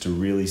coaches to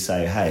really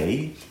say,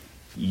 hey,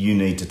 you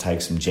need to take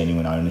some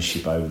genuine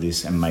ownership over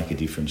this and make a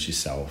difference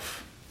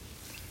yourself.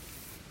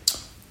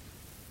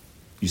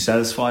 You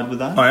satisfied with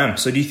that? I am.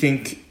 So do you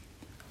think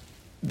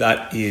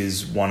that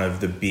is one of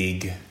the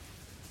big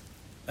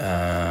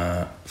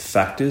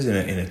factors in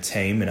a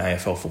team, an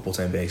AFL football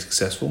team being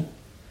successful?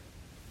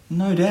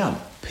 No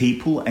doubt.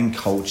 People and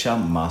culture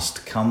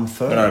must come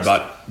first.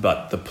 No,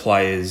 but the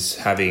players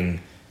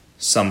having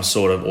some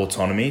sort of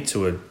autonomy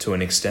to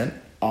an extent?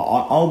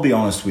 I'll be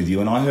honest with you,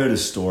 and I heard a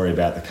story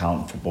about the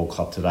Carlton Football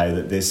Club today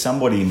that there's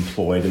somebody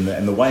employed,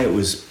 and the way it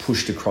was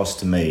pushed across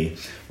to me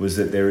was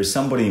that there is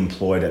somebody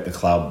employed at the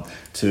club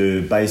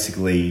to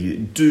basically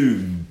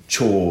do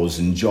chores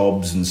and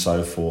jobs and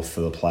so forth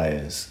for the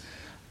players.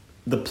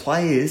 The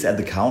players at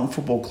the Carlton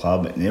Football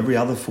Club and every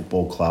other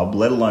football club,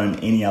 let alone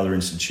any other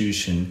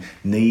institution,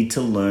 need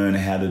to learn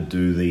how to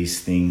do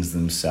these things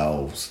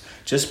themselves.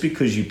 Just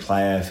because you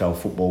play AFL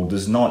football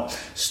does not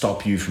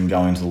stop you from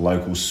going to the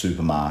local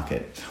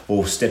supermarket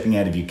or stepping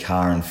out of your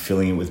car and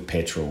filling it with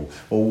petrol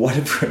or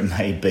whatever it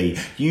may be.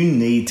 You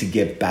need to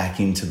get back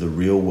into the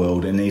real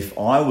world. And if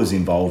I was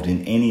involved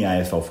in any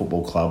AFL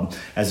football club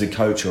as a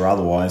coach or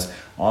otherwise,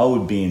 I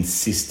would be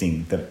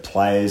insisting that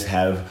players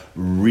have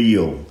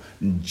real,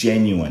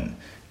 genuine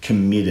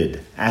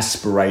committed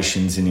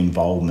aspirations and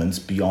involvements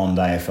beyond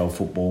AFL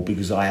football,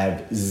 because I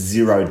have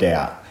zero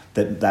doubt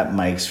that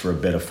makes for a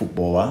better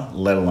footballer,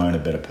 let alone a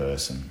better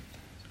person.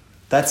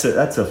 That's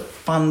a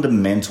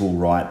fundamental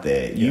right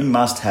there. You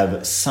must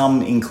have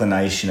some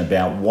inclination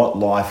about what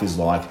life is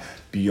like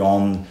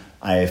beyond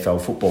AFL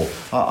football.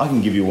 I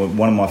can give you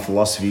one of my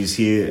philosophies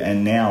here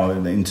and now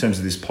in terms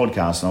of this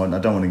podcast. And I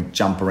don't want to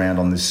jump around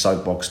on this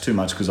soapbox too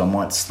much because I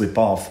might slip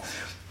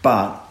off.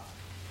 But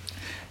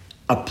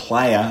a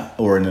player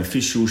or an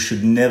official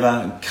should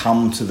never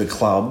come to the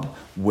club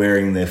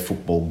wearing their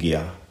football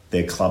gear,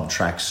 their club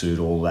tracksuit,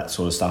 all that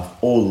sort of stuff,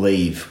 or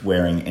leave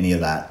wearing any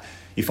of that.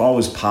 If I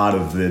was part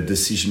of the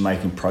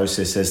decision-making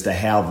process as to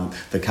how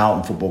the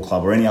Carlton Football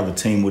Club or any other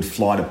team would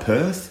fly to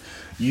Perth,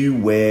 you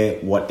wear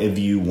whatever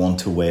you want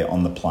to wear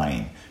on the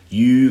plane.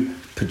 You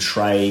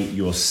portray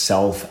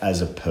yourself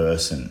as a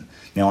person.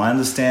 Now, I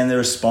understand there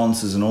are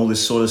sponsors and all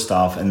this sort of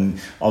stuff,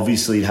 and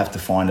obviously you have to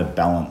find a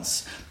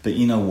balance. But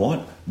you know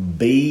what?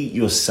 Be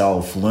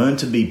yourself. Learn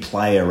to be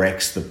player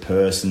X, the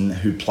person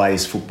who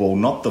plays football,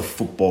 not the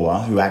footballer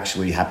who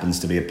actually happens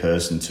to be a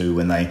person too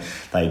when they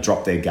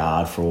drop their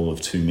guard for all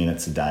of 2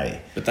 minutes a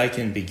day. But they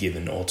can be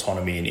given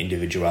autonomy and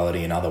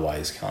individuality in other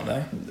ways, can't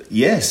they?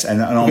 Yes, and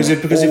because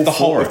if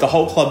the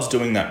whole club's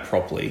doing that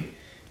properly,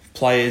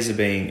 players are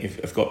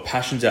if have got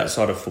passions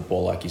outside of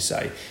football, like you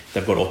say,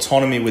 they've got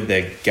autonomy with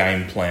their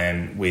game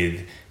plan,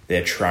 with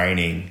their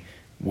training,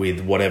 with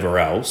whatever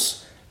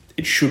else,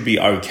 it should be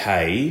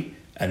okay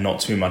and not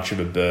too much of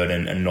a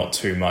burden and not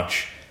too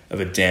much of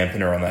a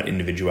dampener on that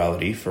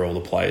individuality for all the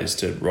players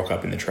to rock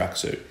up in the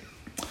tracksuit.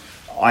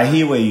 I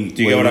hear where you...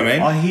 Do you get what I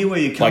mean? I hear where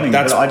you're coming,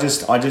 but I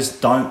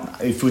just don't...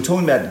 If we're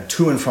talking about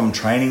to and from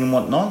training and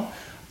whatnot,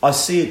 I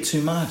see it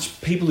too much.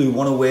 People who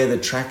want to wear the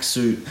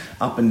tracksuit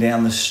up and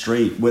down the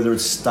street, whether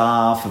it's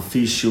staff,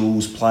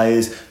 officials,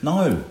 players.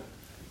 No.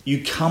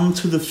 You come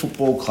to the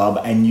football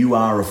club and you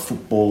are a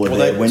footballer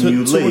there. When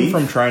you leave... To and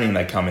from training,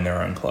 they come in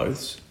their own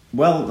clothes.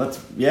 Well,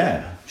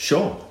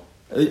 sure.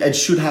 It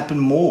should happen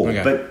more.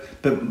 Okay.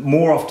 But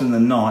more often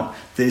than not,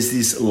 there's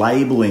this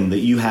labelling that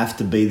you have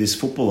to be this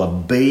footballer.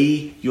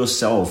 Be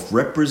yourself.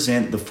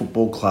 Represent the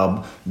football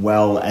club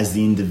well as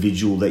the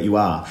individual that you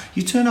are.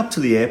 You turn up to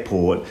the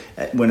airport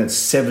when it's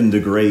 7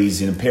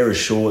 degrees in a pair of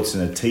shorts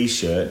and a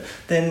T-shirt,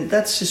 then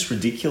that's just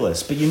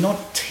ridiculous. But you're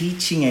not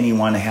teaching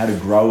anyone how to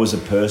grow as a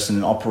person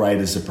and operate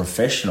as a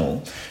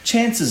professional.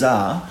 Chances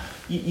are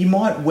you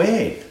might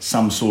wear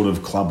some sort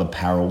of club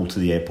apparel to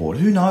the airport.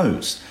 Who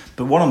knows?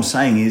 But what I'm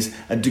saying is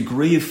a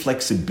degree of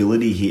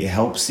flexibility here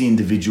helps the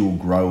individual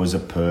grow as a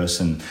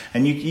person.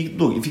 And you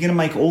look, if you're going to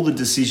make all the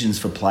decisions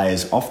for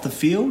players off the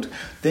field,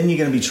 then you're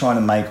going to be trying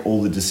to make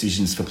all the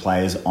decisions for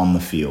players on the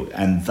field.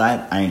 And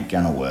that ain't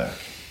going to work.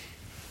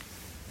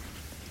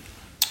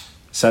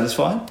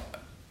 Satisfied?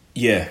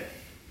 Yeah.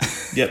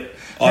 Yep.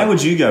 How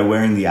would you go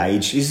wearing the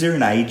Age? Is there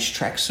an Age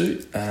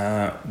tracksuit?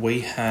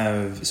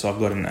 I've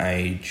got an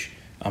Age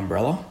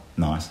umbrella.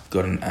 Nice.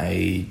 Got an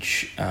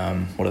Age,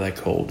 what are they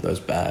called? Those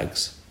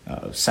bags.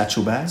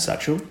 Satchel bags?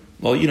 Satchel.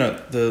 Well,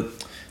 they're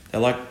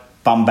like...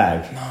 Bum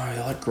bag? No,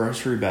 they're like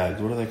grocery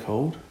bags. What are they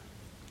called?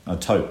 A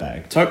tote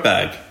bag. Tote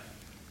bag.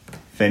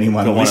 For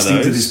anyone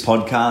listening to this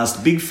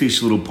podcast, Big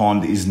Fish Little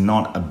Pond is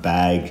not a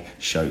bag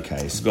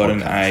showcase. I've got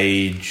an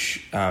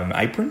Age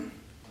apron.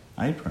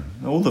 Apron.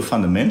 All the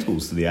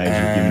fundamentals to the Age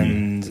have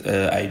given you.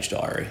 And Age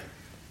diary.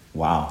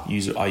 Wow.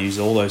 I use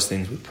all those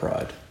things with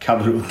pride.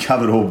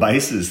 Covered all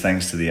bases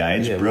thanks to the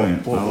Age. Yeah,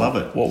 brilliant. I love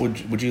it. What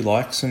would you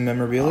like, some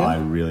memorabilia?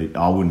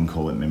 I wouldn't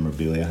call it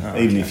memorabilia.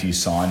 Even if you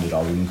signed it,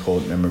 I wouldn't call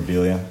it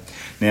memorabilia.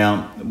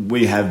 Now,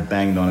 we have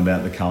banged on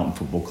about the Carlton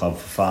Football Club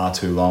for far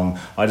too long.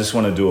 I just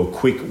want to do a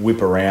quick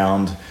whip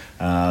around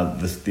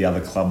the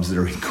other clubs that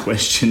are in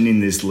question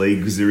in this league,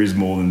 because there is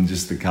more than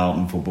just the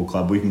Carlton Football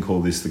Club. We can call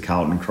this the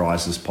Carlton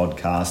Crisis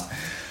Podcast.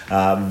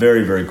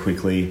 Very, very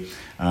quickly.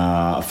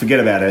 Forget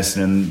about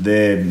Essendon.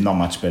 They're not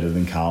much better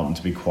than Carlton,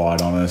 to be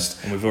quite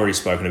honest. And we've already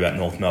spoken about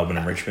North Melbourne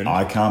and Richmond.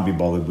 I can't be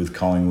bothered with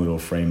Collingwood or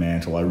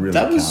Fremantle. I really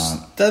can't.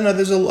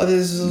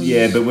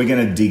 Yeah, but we're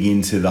going to dig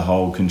into the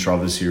whole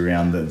controversy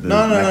around the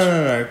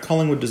No.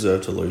 Collingwood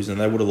deserved to lose, and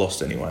they would have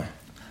lost anyway.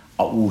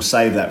 We'll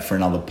save that for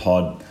another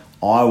pod.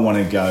 I want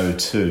to go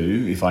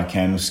to, if I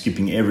can,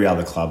 skipping every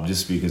other club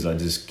just because I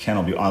just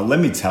cannot be... let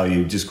me tell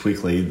you just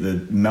quickly,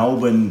 the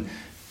Melbourne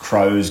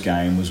Crows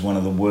game was one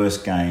of the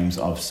worst games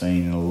I've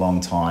seen in a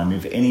long time.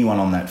 If anyone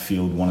on that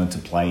field wanted to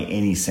play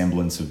any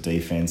semblance of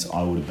defence,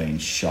 I would have been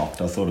shocked.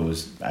 I thought it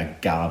was a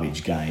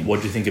garbage game.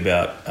 What do you think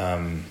about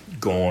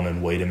Gawn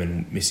and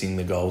Wiedemann missing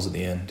the goals at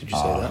the end? Did you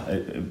see that?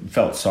 It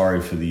felt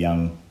sorry for the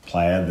young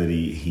player that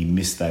he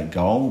missed that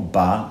goal,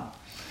 but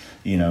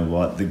you know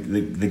what?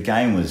 The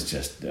game was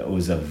it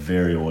was a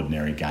very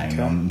ordinary game.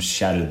 Okay. I'm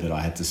shattered that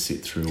I had to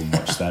sit through and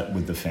watch that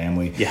with the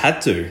family. You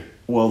had to?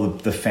 Well,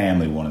 the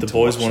family wanted to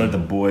watch it. The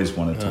boys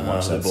wanted to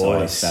watch that, so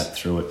I sat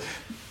through it.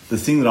 The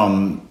thing that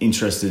I'm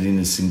interested in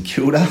is St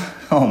Kilda.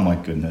 Oh, my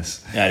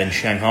goodness. Out in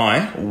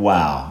Shanghai.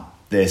 Wow.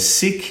 They're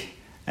sick,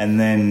 and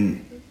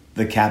then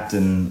the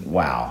captain,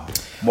 wow.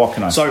 What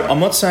can I say? So I'm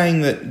not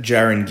saying that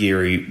Jaron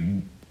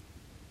Geary...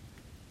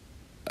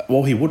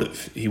 Well, he would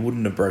have. He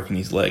wouldn't have broken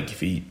his leg if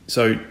he...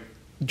 So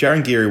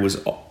Jaron Geary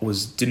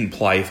didn't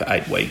play for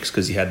 8 weeks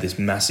because he had this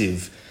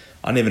massive...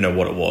 I don't even know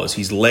what it was.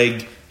 His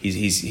leg,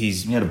 his he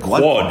had a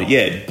blood quad, clot.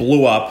 it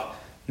blew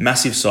up,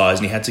 massive size,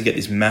 and he had to get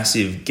this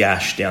massive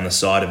gash down the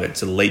side of it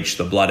to leach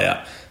the blood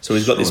out. So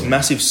he's got this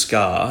massive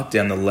scar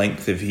down the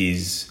length of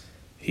his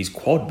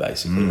quad,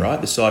 basically,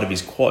 right? The side of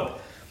his quad.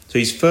 So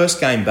his first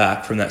game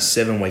back from that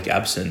 7-week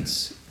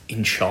absence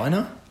in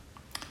China...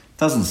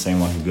 Doesn't seem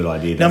like a good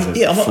idea, does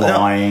it? I'm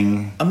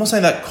not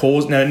saying that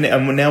caused...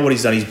 Now what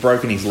he's done, he's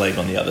broken his leg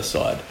on the other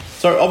side.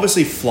 So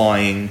obviously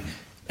flying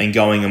and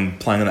going and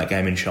playing on that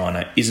game in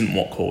China isn't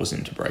what caused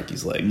him to break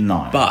his leg.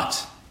 No.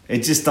 But...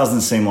 It just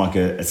doesn't seem like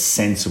a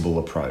sensible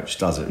approach,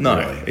 does it? No,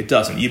 really? it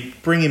doesn't. You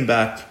bring him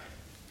back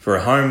for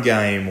a home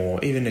game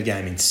or even a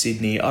game in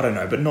Sydney, I don't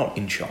know, but not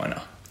in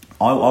China.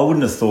 I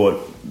wouldn't have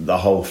thought the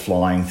whole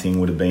flying thing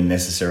would have been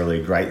necessarily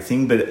a great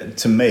thing, but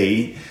to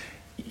me...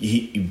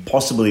 He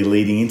possibly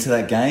leading into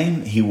that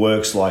game, he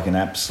works like an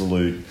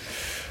absolute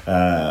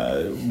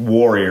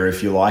warrior,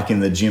 if you like,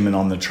 in the gym and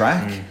on the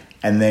track.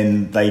 And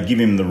then they give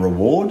him the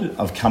reward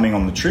of coming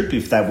on the trip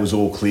if that was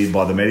all cleared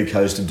by the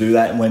medicos to do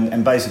that.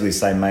 And basically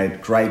say,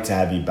 mate, great to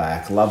have you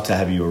back. Love to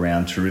have you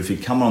around.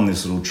 Terrific. Come on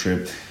this little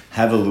trip.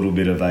 Have a little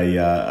bit of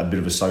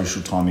a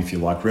social time, if you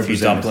like.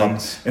 Represent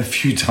a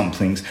few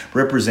dumplings.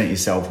 Represent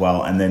yourself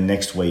well, and then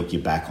next week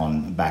you're back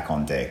on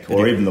deck,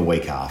 or even the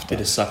week after.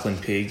 Bit of suckling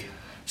pig.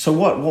 So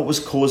what was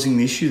causing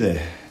the issue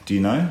there? Do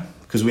you know?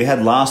 Because we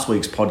had last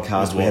week's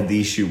podcast, we had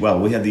the issue at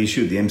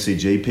the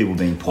MCG, people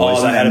being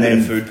poisoned. Oh, they had a bit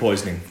of food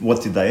poisoning.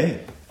 What did they eat?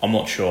 I'm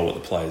not sure what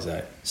the players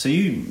ate. So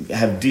you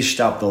have dished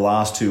up the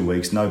last 2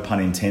 weeks, no pun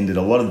intended,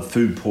 a lot of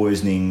food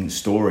poisoning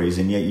stories,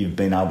 and yet you've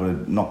been able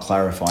to not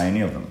clarify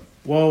any of them.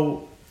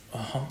 Well,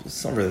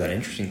 it's not really that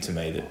interesting to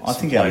me. That I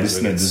think our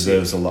listener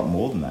deserves a lot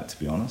more than that, to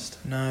be honest.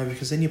 No,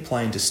 because then you're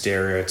playing to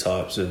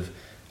stereotypes of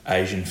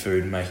Asian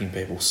food making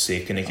people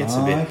sick, and it gets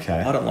a bit...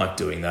 Okay. I don't like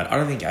doing that. I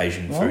don't think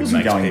Asian food I makes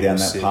wasn't people going down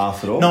that sick.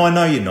 path at all. No, I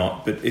know you're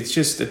not, but it's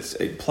just...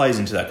 it plays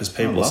into that because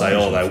people will say,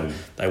 Asian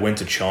they went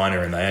to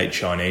China and they ate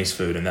Chinese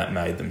food and that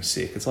made them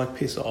sick. It's like,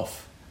 piss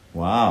off.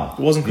 Wow.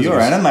 It wasn't because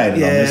You're animated on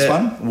this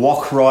one.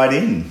 Walk right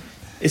in.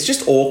 It's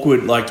just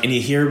awkward, like, and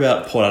you hear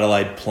about Port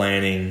Adelaide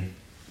planning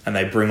and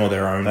they bring all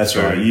their own That's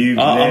food. right.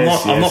 I'm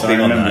not big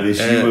on that.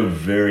 This. You were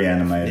very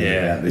animated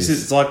about this.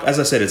 This is like, as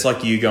I said, it's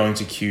like you going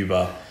to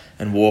Cuba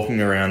and walking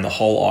around the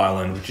whole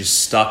island, which is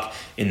stuck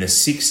in the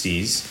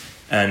 60s,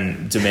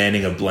 and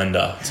demanding a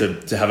blender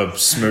to have a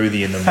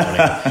smoothie in the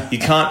morning. You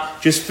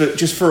can't,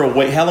 just for a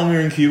week. How long were you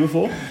in Cuba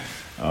for?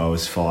 Oh, it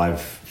was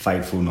 5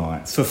 fateful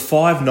nights. For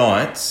 5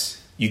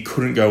 nights, you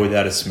couldn't go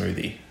without a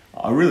smoothie.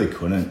 I really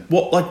couldn't.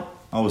 What, like...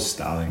 I was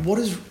starving. What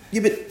is...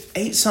 Yeah, but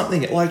eat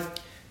something, like...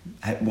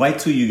 Hey, wait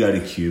till you go to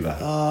Cuba.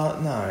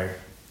 No.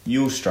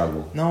 You'll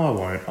struggle. No, I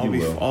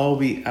won't. I'll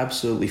be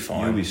absolutely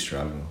fine. You'll be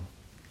struggling.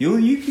 You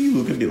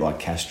look a bit like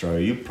Castro.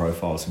 Your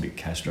profile's a bit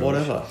Castro.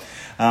 Whatever.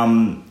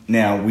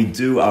 Now, we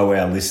do owe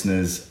our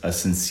listeners a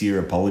sincere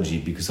apology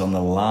because on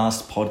the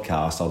last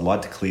podcast, I'd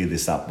like to clear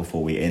this up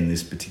before we end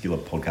this particular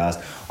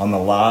podcast. On the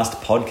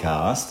last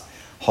podcast,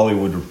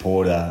 Hollywood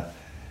reporter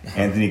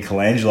Anthony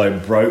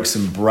Colangelo broke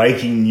some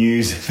breaking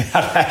news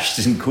about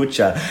Ashton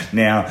Kutcher.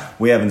 Now,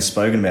 we haven't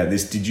spoken about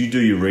this. Did you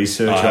do your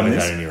research on this? I haven't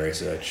done any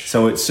research.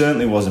 So it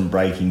certainly wasn't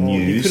breaking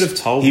news. You could have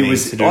told me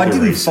to do I the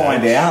didn't research.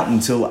 find out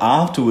until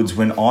afterwards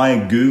when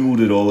I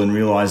Googled it all and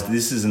realised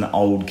this is an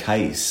old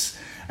case.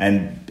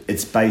 And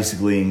it's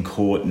basically in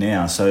court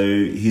now. So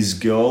his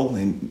girl,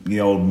 the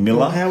old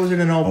Miller... Well, how is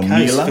it an old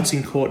case if it's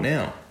in court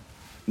now?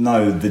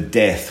 No, the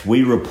death.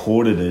 We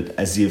reported it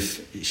as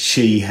if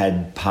she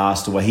had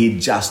passed away. He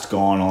had just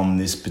gone on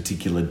this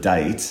particular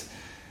date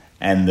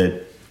and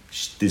that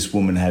this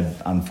woman had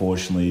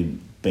unfortunately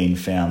been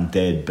found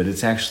dead. But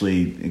it's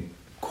actually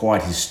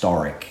quite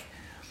historic.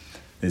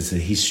 There's a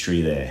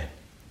history there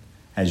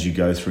as you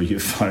go through your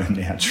phone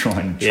now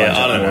trying to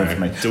get more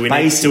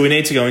information. Do we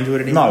need to go into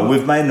it anymore? No,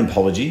 we've made an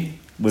apology.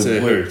 To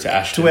who? To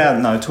Ashton? To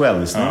our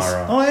listeners.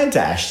 Oh, right. And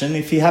to Ashton,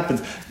 if he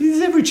happens.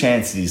 There's every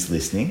chance that he's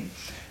listening.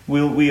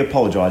 We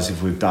apologise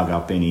if we've dug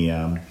up any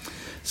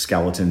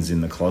skeletons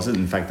in the closet.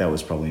 In fact, that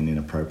was probably an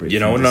inappropriate thing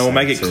to say. We'll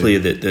make it clear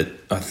that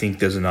I think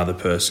there's another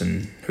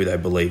person who they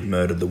believe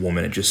murdered the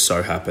woman. It just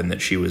so happened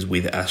that she was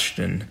with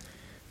Ashton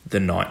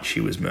the night she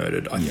was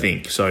murdered, I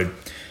think. So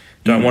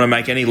don't want to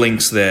make any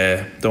links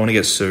there. Don't want to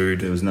get sued.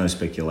 There was no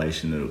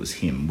speculation that it was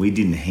him. We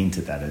didn't hint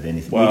at that at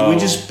anything. Well, we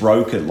just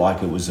broke it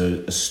like it was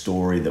a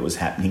story that was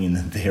happening in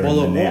the there and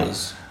the now. Well, it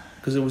was,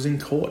 because it was in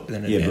court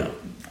then and now. But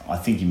I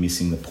think you're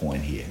missing the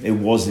point here. He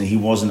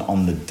wasn't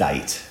on the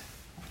date.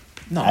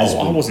 No,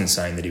 I wasn't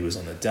saying that he was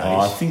on the date.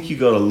 I think you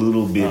got a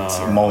little bit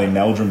Molly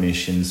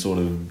Meldrum-ish and sort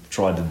of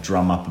tried to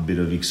drum up a bit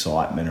of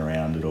excitement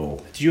around it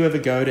all. Did you ever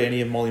go to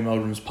any of Molly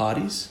Meldrum's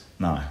parties?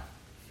 No.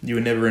 You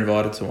were never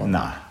invited to one? No.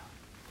 Are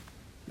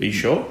you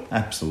sure?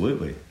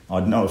 Absolutely.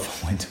 I'd know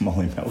if I went to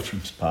Molly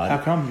Meldrum's party. How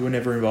come you were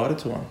never invited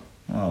to one?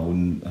 I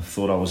wouldn't have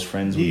thought I was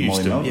friends You with used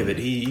Molly to, Meldrum. yeah,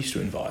 but he used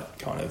to invite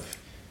kind of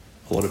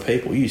a lot of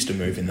people. You used to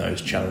move in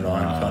those Channel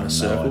 9 kind of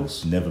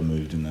circles. I've never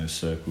moved in those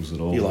circles at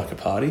all. You like a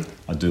party?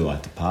 I do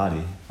like to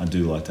party. I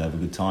do like to have a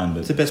good time. But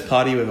What's the best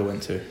party you ever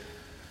went to?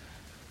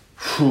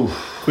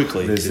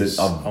 Quickly, because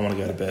I want to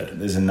go to bed.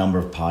 There's a number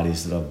of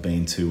parties that I've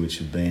been to which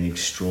have been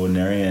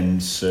extraordinary,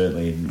 and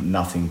certainly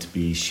nothing to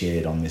be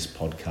shared on this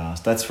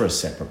podcast. That's for a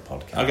separate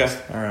podcast.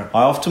 Okay, all right.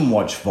 I often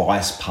watch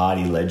Vice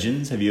Party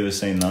Legends. Have you ever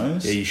seen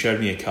those? Yeah, you showed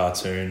me a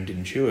cartoon,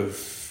 didn't you,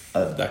 of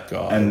that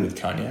guy and with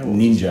Kanye? What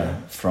was his Ninja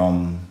name?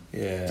 from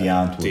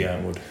Deantwood.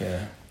 Deantwood,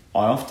 yeah.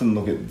 I often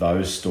look at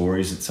those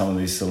stories that some of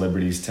these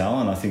celebrities tell,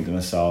 and I think to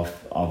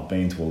myself, I've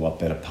been to a lot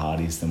better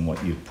parties than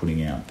what you're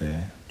putting out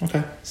there.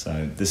 Okay.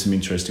 So there's some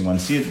interesting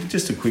ones. Yeah,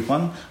 just a quick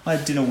one. I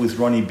had dinner with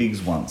Ronnie Biggs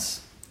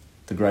once,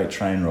 the great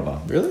train robber.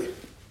 Really?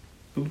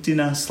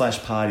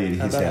 Dinner/party at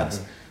How'd his that house.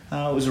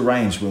 happen? It was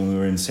arranged when we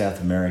were in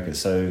South America.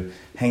 So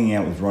hanging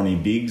out with Ronnie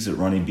Biggs at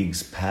Ronnie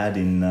Biggs' pad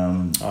in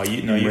you've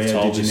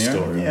told this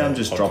Janeiro. story. Yeah, on I'm the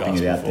just podcast dropping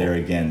it out before. there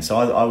again. So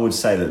I would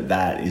say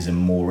that is a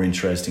more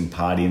interesting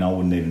party, and I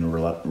wouldn't even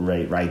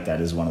rate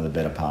that as one of the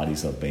better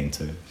parties I've been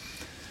to.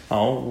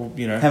 Oh,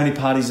 well, How many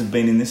parties have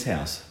been in this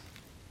house?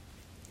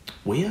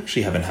 we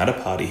actually haven't had a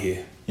party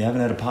here. You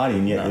haven't had a party,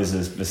 and yet No. there's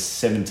a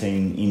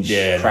 17-inch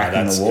Yeah, crack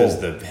in that's the wall.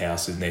 because the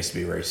house needs to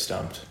be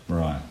re-stumped.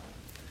 Right.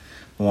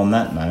 Well, on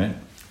that note,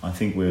 I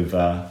think we've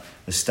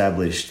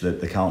established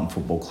that the Carlton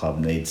Football Club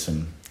needs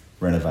some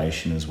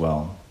renovation as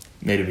well.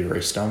 Need to be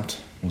re-stumped.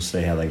 We'll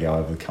see how they go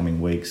over the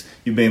coming weeks.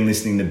 You've been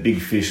listening to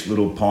Big Fish,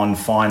 Little Pond.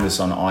 Find us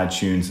on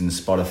iTunes and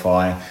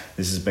Spotify.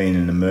 This has been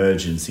an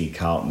emergency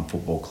Carlton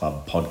Football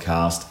Club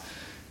podcast.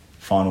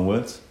 Final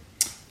words?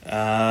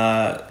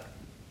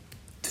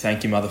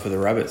 Thank you, mother, for the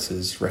rabbits,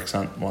 as Rex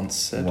Hunt once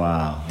said.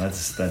 Wow,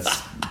 that's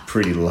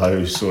pretty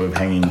low sort of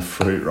hanging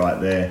fruit right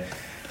there.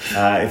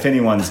 If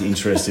anyone's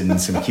interested in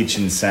some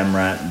kitchen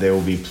samrat, there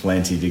will be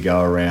plenty to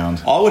go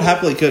around. I would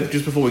happily,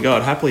 just before we go,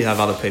 I'd happily have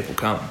other people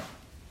come.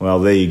 Well,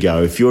 there you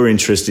go. If you're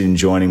interested in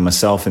joining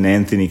myself and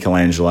Anthony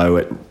Colangelo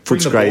at Bring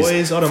the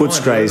boys, I don't mind,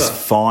 Footscray's whoever.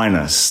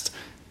 finest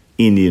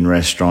Indian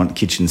restaurant,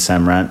 Kitchen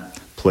Samrat,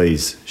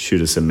 please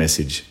shoot us a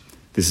message.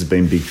 This has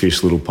been Big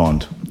Fish, Little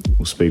Pond.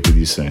 We'll speak with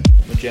you soon.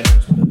 I'm a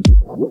generous person.